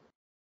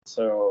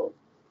 so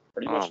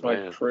pretty Oh much my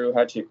man. crew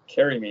had to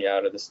carry me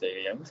out of the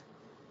stadium.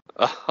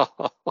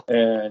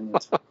 And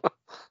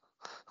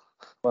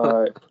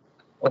one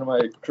of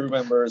my crew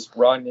members,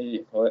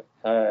 Rodney,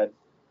 had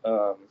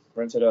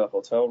rented a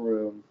hotel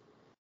room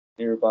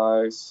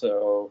nearby,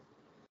 so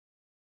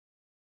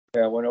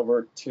yeah, I went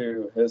over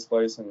to his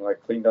place and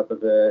like cleaned up a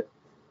bit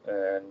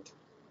and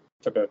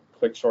took a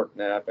quick short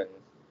nap, and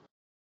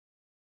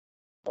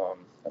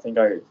I think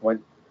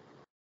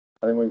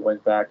we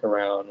went back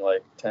around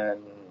like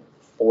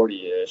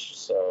 10:40 ish,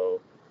 so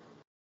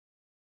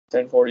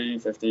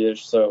 10:40, 50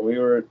 ish. So we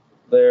were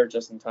there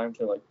just in time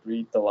to like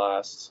greet the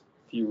last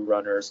few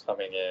runners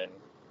coming in.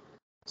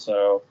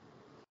 So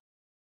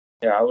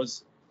yeah,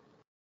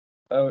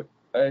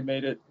 I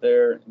made it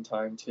there in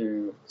time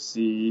to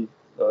see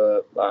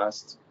the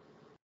last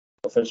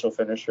official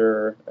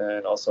finisher,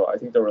 and also I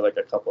think there were like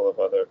a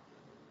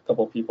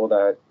couple people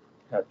that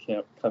had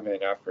come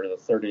in after the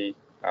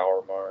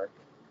 30-hour mark.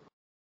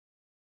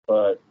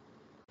 But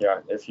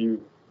yeah, if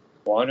you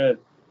want to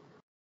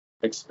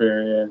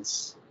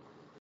experience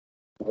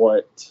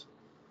what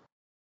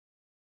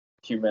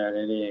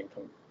humanity and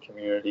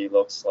community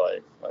looks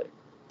like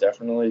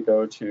definitely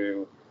go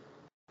to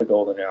the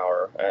golden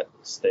hour at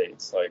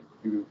States. Like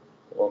you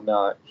will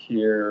not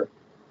hear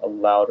a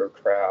louder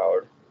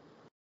crowd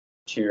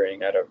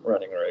cheering at a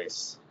running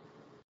race.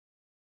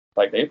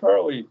 Like they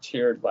probably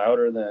cheered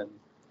louder than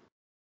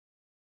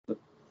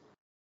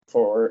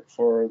for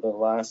the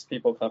last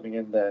people coming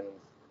in than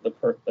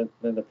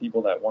than the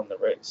people that won the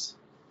race.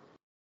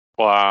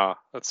 Wow,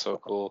 that's so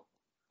cool.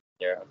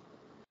 Yeah,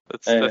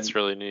 That's and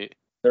really neat.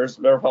 there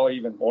were probably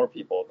even more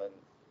people than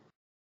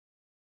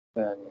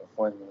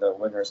when the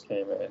winners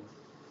came in,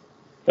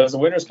 because the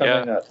winners come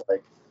Yeah. in at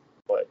like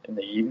what in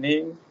the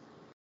evening,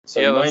 so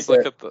Yeah, you might let's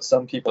look get at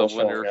some the people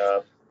showing winner.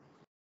 up,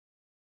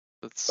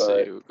 Let's see,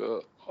 but we'll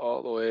go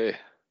all the way.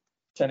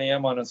 10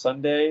 a.m. on a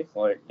Sunday,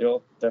 like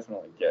you'll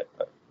definitely get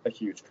a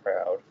huge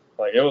crowd.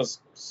 Like it was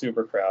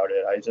super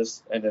crowded. I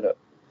just ended up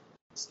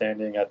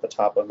standing at the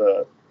top of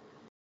the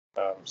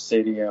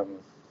stadium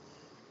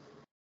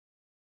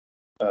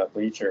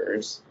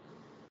bleachers,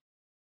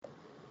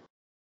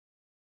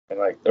 and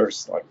like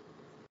there's like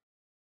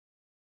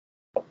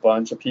a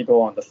bunch of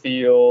people on the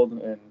field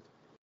and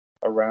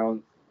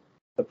around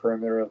the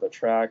perimeter of the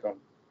track on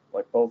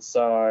like both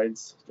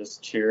sides,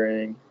 just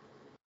cheering.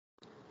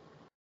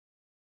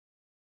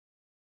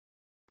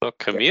 Oh, Yeah.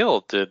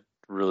 Camille did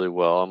really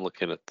well. I'm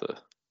looking at the.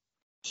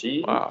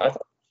 I Wow.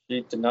 thought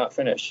she did not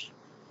finish.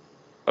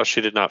 Oh,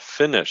 she did not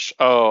finish.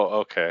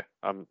 Oh, okay.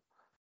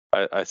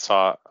 I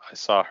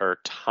saw her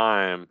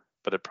time,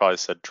 but it probably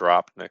said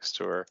drop next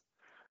to her.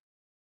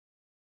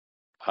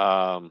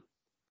 Um.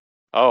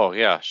 Oh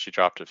yeah, she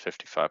dropped at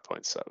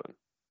 55.7.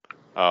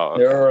 Oh,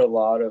 There okay. are a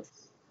lot of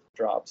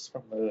drops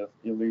from the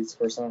elites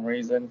for some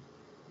reason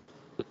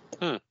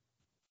Hmm.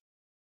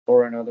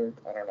 or another.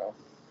 I don't know.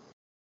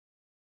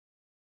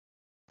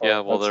 Yeah.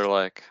 Oh, Well, that's they're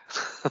like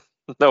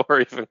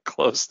nowhere even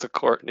close to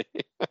Courtney.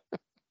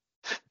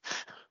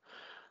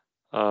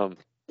 Um.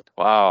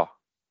 Wow.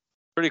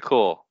 Pretty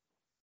cool.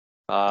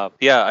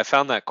 Yeah, I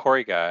found that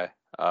Corey guy.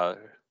 I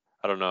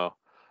don't know.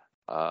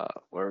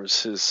 Where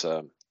was his?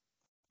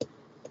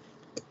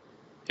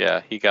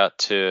 Yeah, he got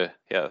to.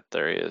 Yeah,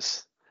 there he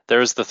is.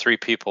 There's the three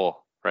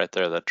people right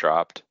there that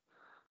dropped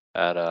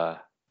at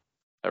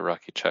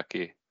Rocky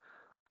Chucky.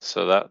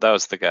 So that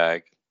was the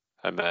guy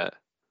I met,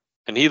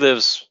 and he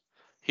lives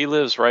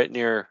right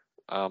near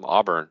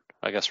Auburn.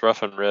 I guess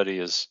Rough and Ready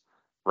is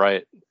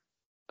right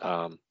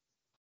um,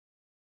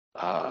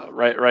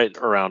 right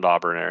around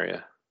Auburn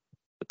area.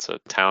 It's a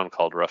town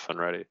called Rough and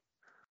Ready.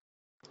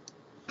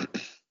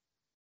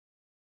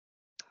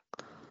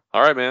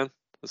 All right, man.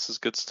 This is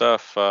good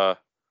stuff.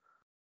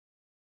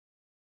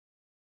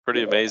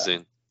 Pretty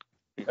amazing.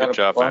 Got Good a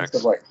job, bunch of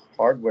Max. like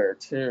hardware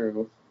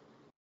too.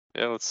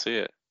 Yeah, let's see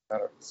it.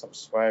 Got some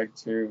swag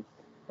too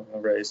from the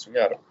race. We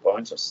got a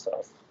bunch of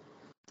stuff.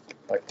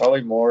 Like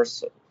probably more,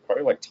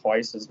 probably like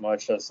twice as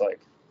much as like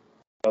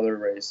other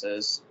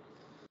races.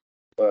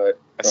 But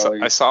I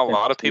probably saw a can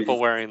lot of people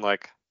see wearing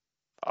like,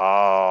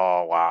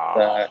 oh wow,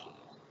 that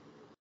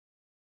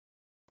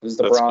this is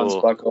the that's bronze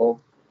cool.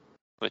 buckle.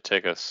 Let me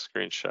take a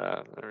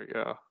screenshot. There we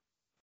go.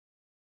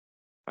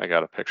 I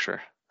got a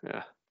picture.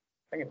 Yeah.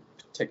 I can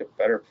take a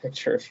better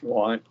picture if you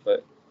want,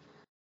 but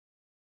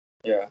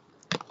yeah.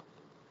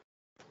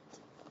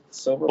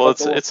 Silver Well,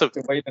 buckle. it's a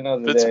To wait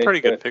another it's a day, pretty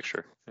good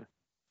picture.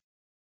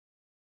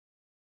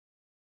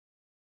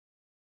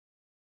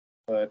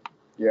 but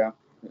yeah,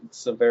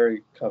 it's a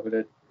very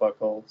coveted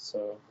buckle.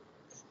 So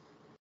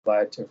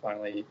glad to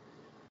finally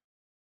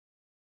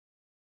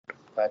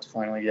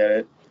get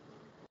it.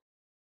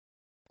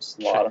 It's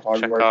a lot of hard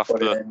Check work off put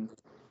the. in.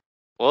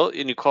 Well,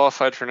 and you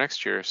qualified for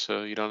next year,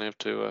 so you don't have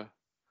to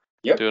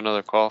Yep. do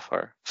another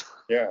qualifier.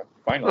 Yeah.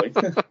 Finally.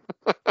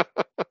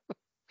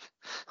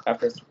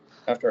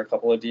 after a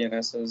couple of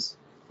DNSs,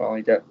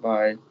 finally get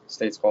my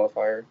states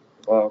qualifier.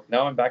 Well,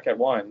 now I'm back at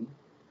one.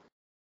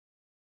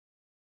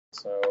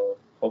 So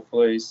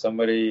hopefully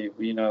somebody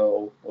we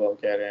know will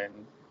get in.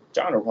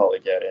 John will probably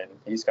get in.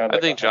 He's got I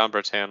like think John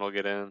Bertan will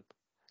get in.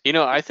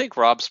 I think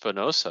Rob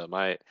Spinoza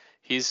might.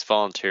 He's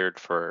volunteered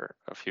for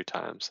a few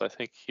times. I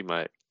think he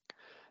might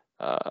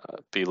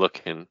be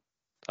looking.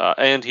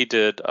 And he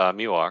did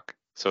Miwok,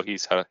 so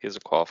he's a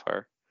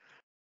qualifier.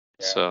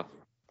 yeah. So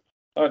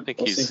I think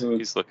We'll see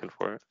he's looking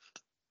for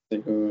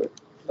it. who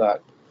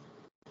that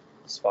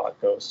spot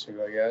goes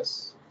to, I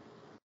guess.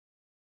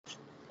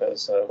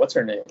 Because what's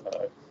her name?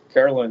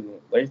 Carolyn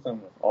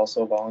Latham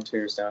also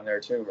volunteers down there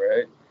too,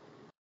 right?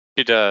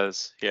 She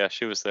does. Yeah,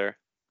 she was there.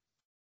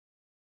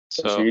 Was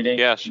she So eating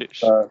yeah,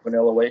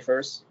 vanilla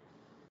wafers?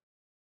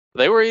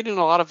 they were eating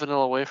a lot of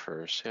vanilla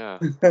wafers. Yeah.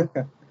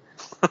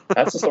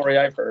 That's the story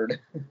I've heard.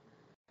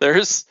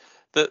 There's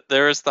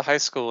the high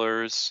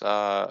schoolers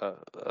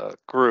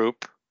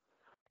group.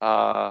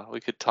 We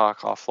could talk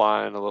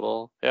offline a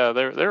little. Yeah,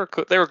 they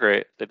were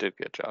great. They did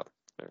a good job.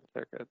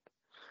 They're good.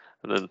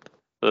 And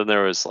then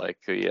there was like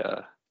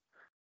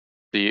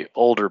the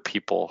older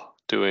people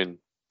doing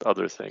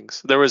other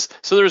things. There was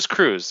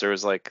crews. There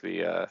was like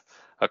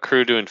a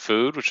crew doing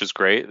food, which was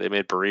great. They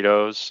made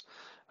burritos,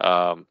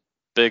 um,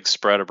 big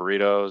spread of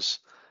burritos.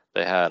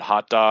 They had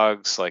hot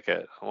dogs like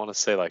at I want to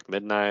say like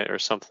midnight or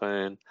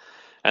something.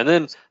 And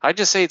then I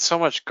just ate so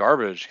much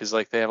garbage because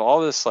like they have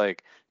all this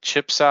like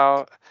chips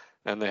out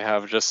and they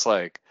have just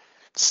like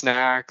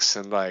snacks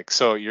and like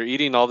so you're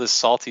eating all this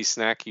salty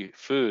snacky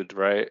food,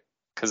 right?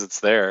 Because it's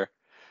there.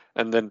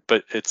 And then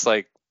but it's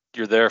like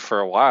you're there for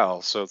a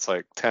while, so it's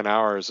like 10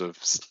 hours of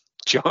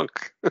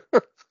junk.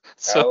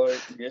 So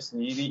Calories, yes,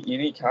 you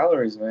need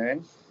calories,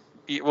 man.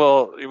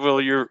 well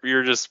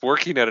you're just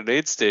working at an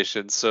aid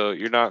station, so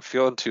you're not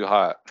feeling too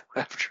hot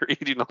after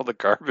eating all the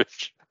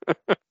garbage.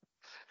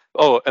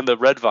 Oh, and the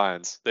red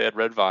vines. They had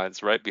red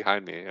vines right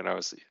behind me, and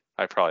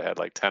I probably had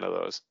like 10 of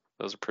those.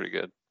 Those are pretty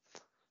good.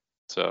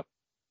 So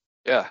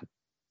yeah,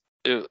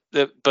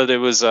 but it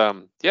was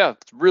yeah,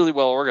 really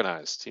well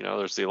organized.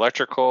 There's the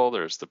electrical,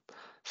 there's the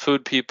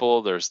food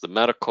people, there's the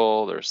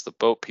medical, there's the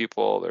boat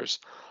people, there's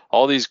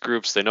all these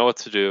groups. They know what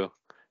to do.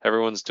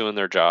 Everyone's doing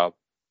their job.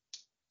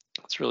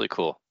 It's really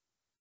cool.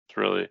 It's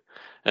really,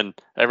 and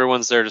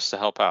everyone's there just to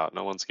help out.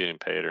 No one's getting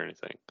paid or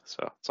anything.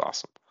 So it's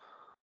awesome.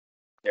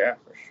 Yeah,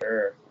 for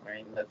sure. I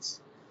mean,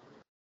 that's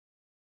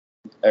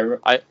every,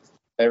 I I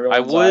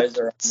everyone's would eyes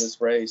are on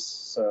this race,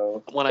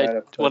 so when you I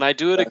gotta when put I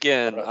do it the best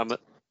again,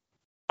 product.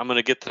 I'm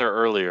gonna get there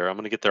earlier. I'm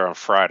gonna get there on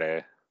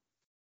Friday,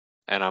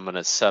 and I'm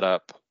gonna set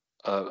up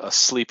a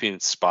sleeping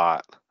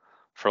spot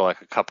for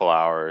like a couple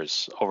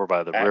hours over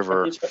by the At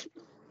river Chucky Chucky?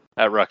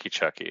 at Rucky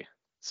Chucky.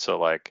 So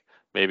like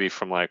maybe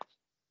from like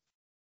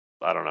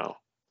I don't know,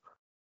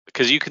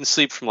 because you can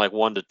sleep from like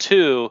 1 to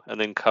 2 and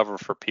then cover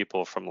for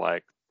people from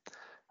like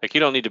you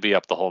don't need to be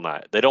up the whole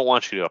night. They don't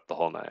want you to up the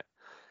whole night.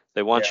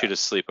 They want Yeah, you to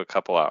sleep a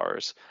couple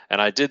hours.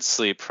 And I did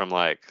sleep from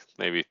like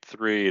maybe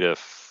 3 to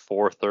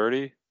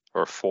 4:30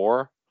 or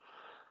 4.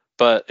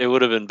 But it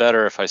would have been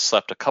better if I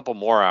slept a couple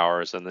more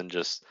hours and then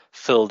just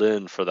filled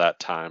in for that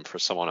time for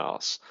someone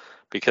else.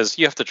 Because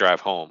you have to drive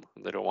home.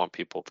 They don't want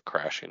people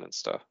crashing and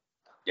stuff.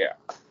 yeah.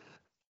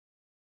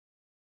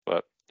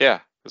 But yeah,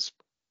 it was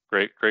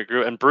great, great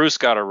group. And Bruce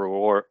got a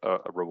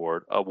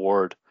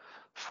award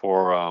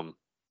for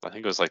I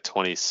think it was like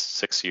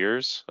 26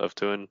 years of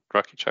doing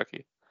Rocky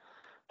Chucky.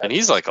 And That's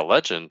he's like a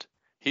legend.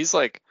 He's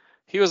like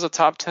he was a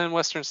top 10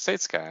 Western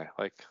States guy,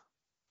 like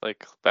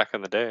back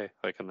in the day,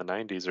 like in the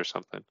 90s or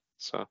something.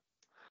 So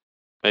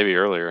maybe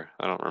earlier.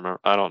 I don't remember.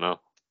 I don't know.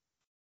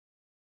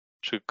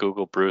 Should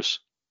Google Bruce.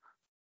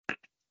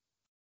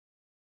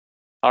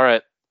 All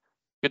right.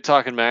 Good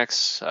talking,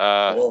 Max.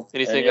 cool.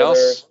 Anything Any other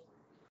else?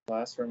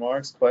 last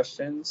remarks,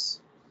 questions?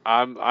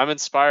 I'm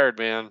inspired,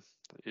 man.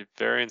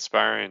 Very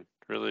inspiring.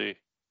 Really,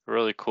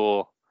 really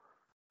cool.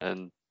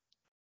 and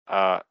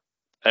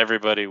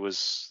everybody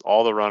was,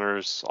 all the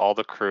runners, all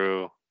the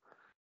crew,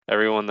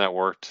 everyone that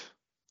worked.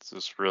 This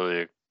is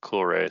really a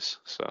cool race.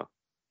 So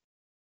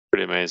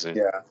pretty amazing.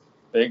 Yeah,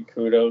 big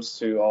kudos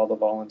to all the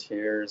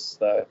volunteers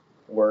that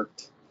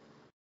worked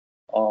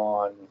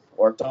on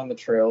the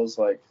trails,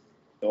 like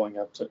going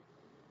up to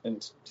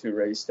into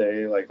race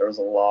day. Like there was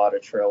a lot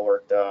of trail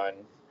work done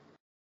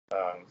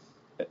um,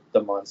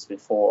 the months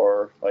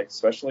before, like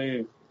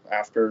especially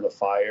after the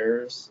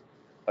fires.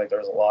 Like there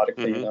was a lot of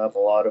Mm-hmm. cleanup, a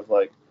lot of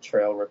like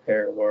trail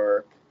repair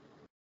work.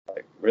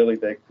 Like really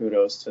big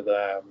kudos to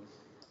them.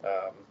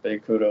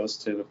 Big kudos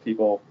to the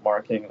people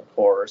marking the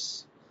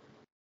course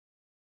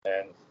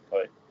and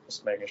like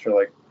just making sure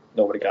like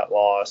nobody got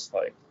lost.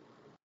 Like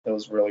it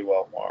was really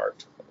well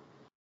marked.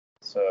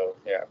 So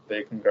yeah,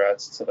 big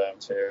congrats to them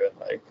too. And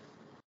like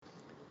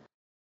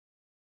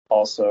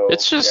also, yeah,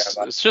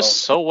 It's just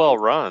so well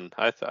run.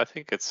 I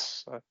think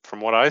it's,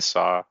 from what I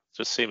saw, it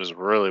just seems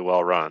really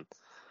well run.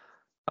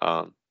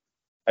 Um,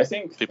 I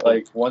think People.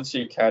 like once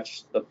you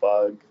catch the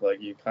bug,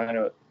 like you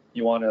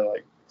want to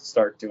like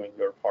start doing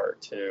your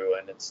part too,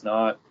 and it's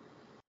not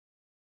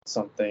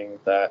something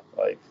that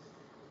like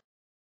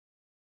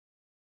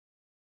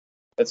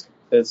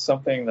it's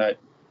something that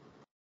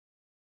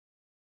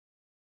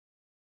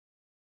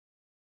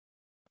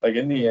like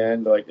in the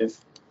end, like if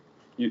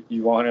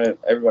you want to,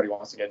 everybody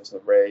wants to get into the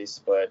race,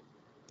 but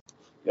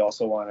you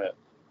also want to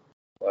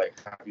like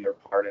have your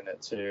part in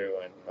it too,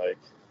 and like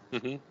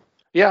Hmm.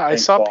 Yeah, I I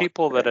think saw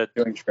people that volunteering,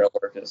 had. doing trail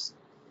work is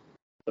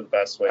the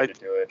best way I to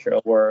do it.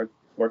 Trail work,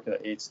 working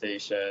at aid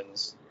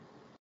stations.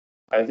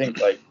 I think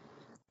like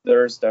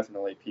there's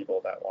definitely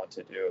people that want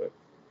to do it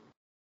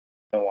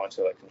and want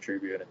to like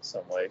contribute in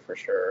some way for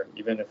sure,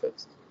 even if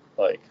it's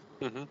like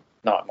hmm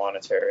not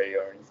monetary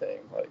or anything.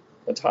 Like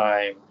the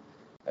time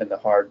and the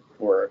hard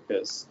work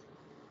is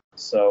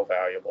so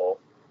valuable.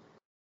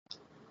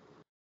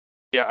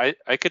 Yeah,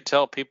 I could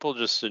tell people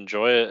just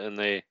enjoy it, and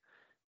they're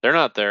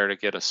not there to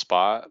get a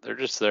spot. They're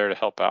just there to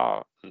help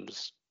out, and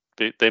just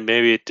they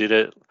maybe did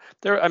it.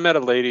 There, I met a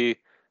lady.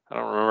 I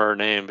don't remember her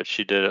name, but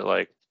she did it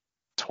like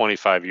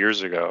 25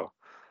 years ago,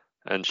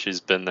 and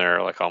she's been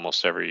there like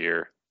almost every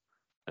year.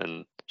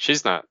 And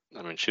she's not.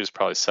 I mean, she was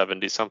probably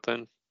 70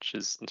 something.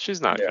 She's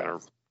not Yeah, gonna.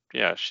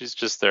 Yeah, she's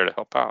just there to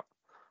help out.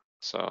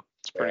 So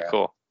it's pretty yeah,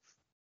 cool.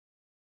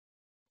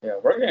 yeah.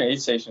 Working at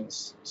aid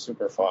stations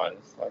super fun.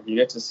 Like you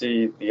get to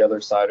see the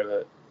other side of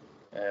it,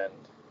 and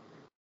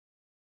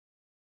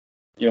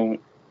you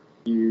don't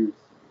you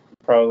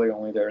probably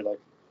only there like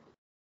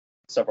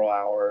several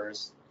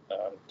hours,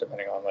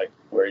 depending on like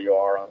where you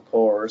are on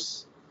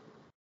course,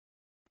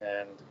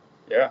 and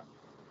yeah,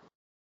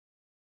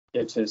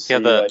 get to Yeah,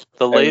 see like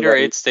the later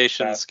everybody aid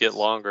stations get fast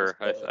longer.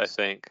 I results.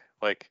 think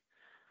like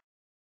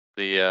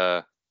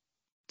the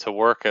to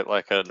work at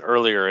like an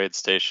earlier aid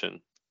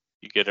station,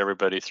 you get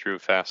everybody through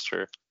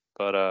faster.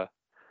 But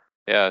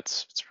yeah,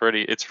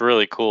 it's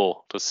really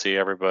cool to see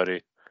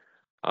everybody.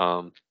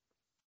 Um,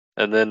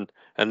 and then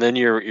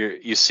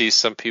you see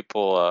some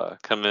people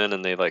come in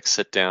and they like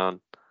sit down,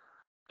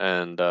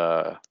 and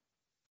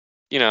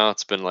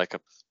it's been like a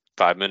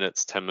 5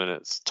 minutes, 10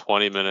 minutes,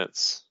 20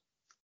 minutes,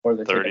 Or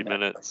they take a 30 nap.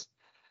 minutes.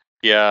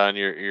 Yeah, and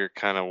you're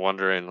kind of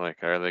wondering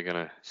like, are they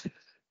gonna?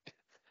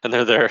 And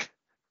they're there.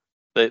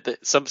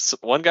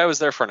 One guy was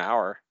there for an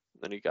hour,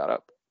 then he got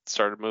up,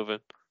 started moving.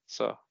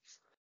 So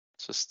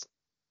it's just,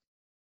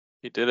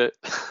 he did it.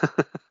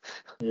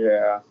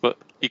 Yeah, But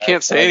you can't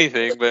it's say like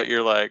anything, but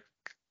you're like,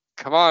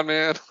 come on,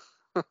 man.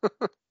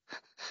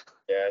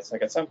 yeah, it's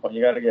like at some point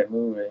you got to get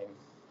moving.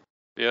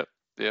 Yep,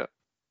 yep.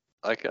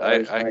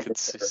 Others I might could get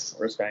see. their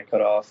wristband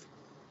cut off.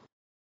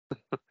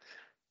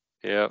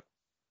 Yep.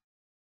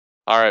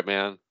 All right,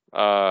 man.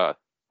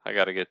 I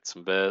gotta get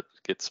some bed,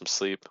 get some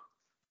sleep.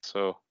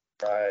 So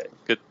Right.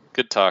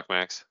 good talk,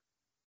 Max.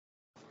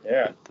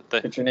 Yeah.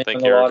 And Get your name in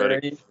thank the you,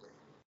 everybody. lottery.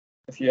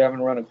 If you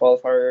haven't run a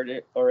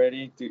qualifier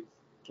already, do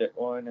get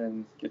one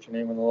and get your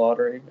name in the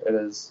lottery. It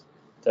is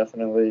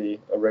definitely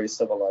a race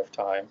of a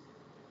lifetime.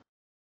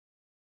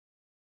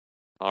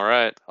 All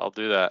right, I'll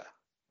do that.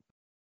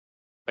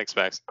 Thanks,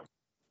 Max.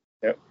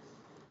 Yep.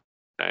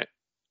 Night.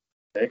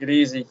 Take it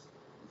easy.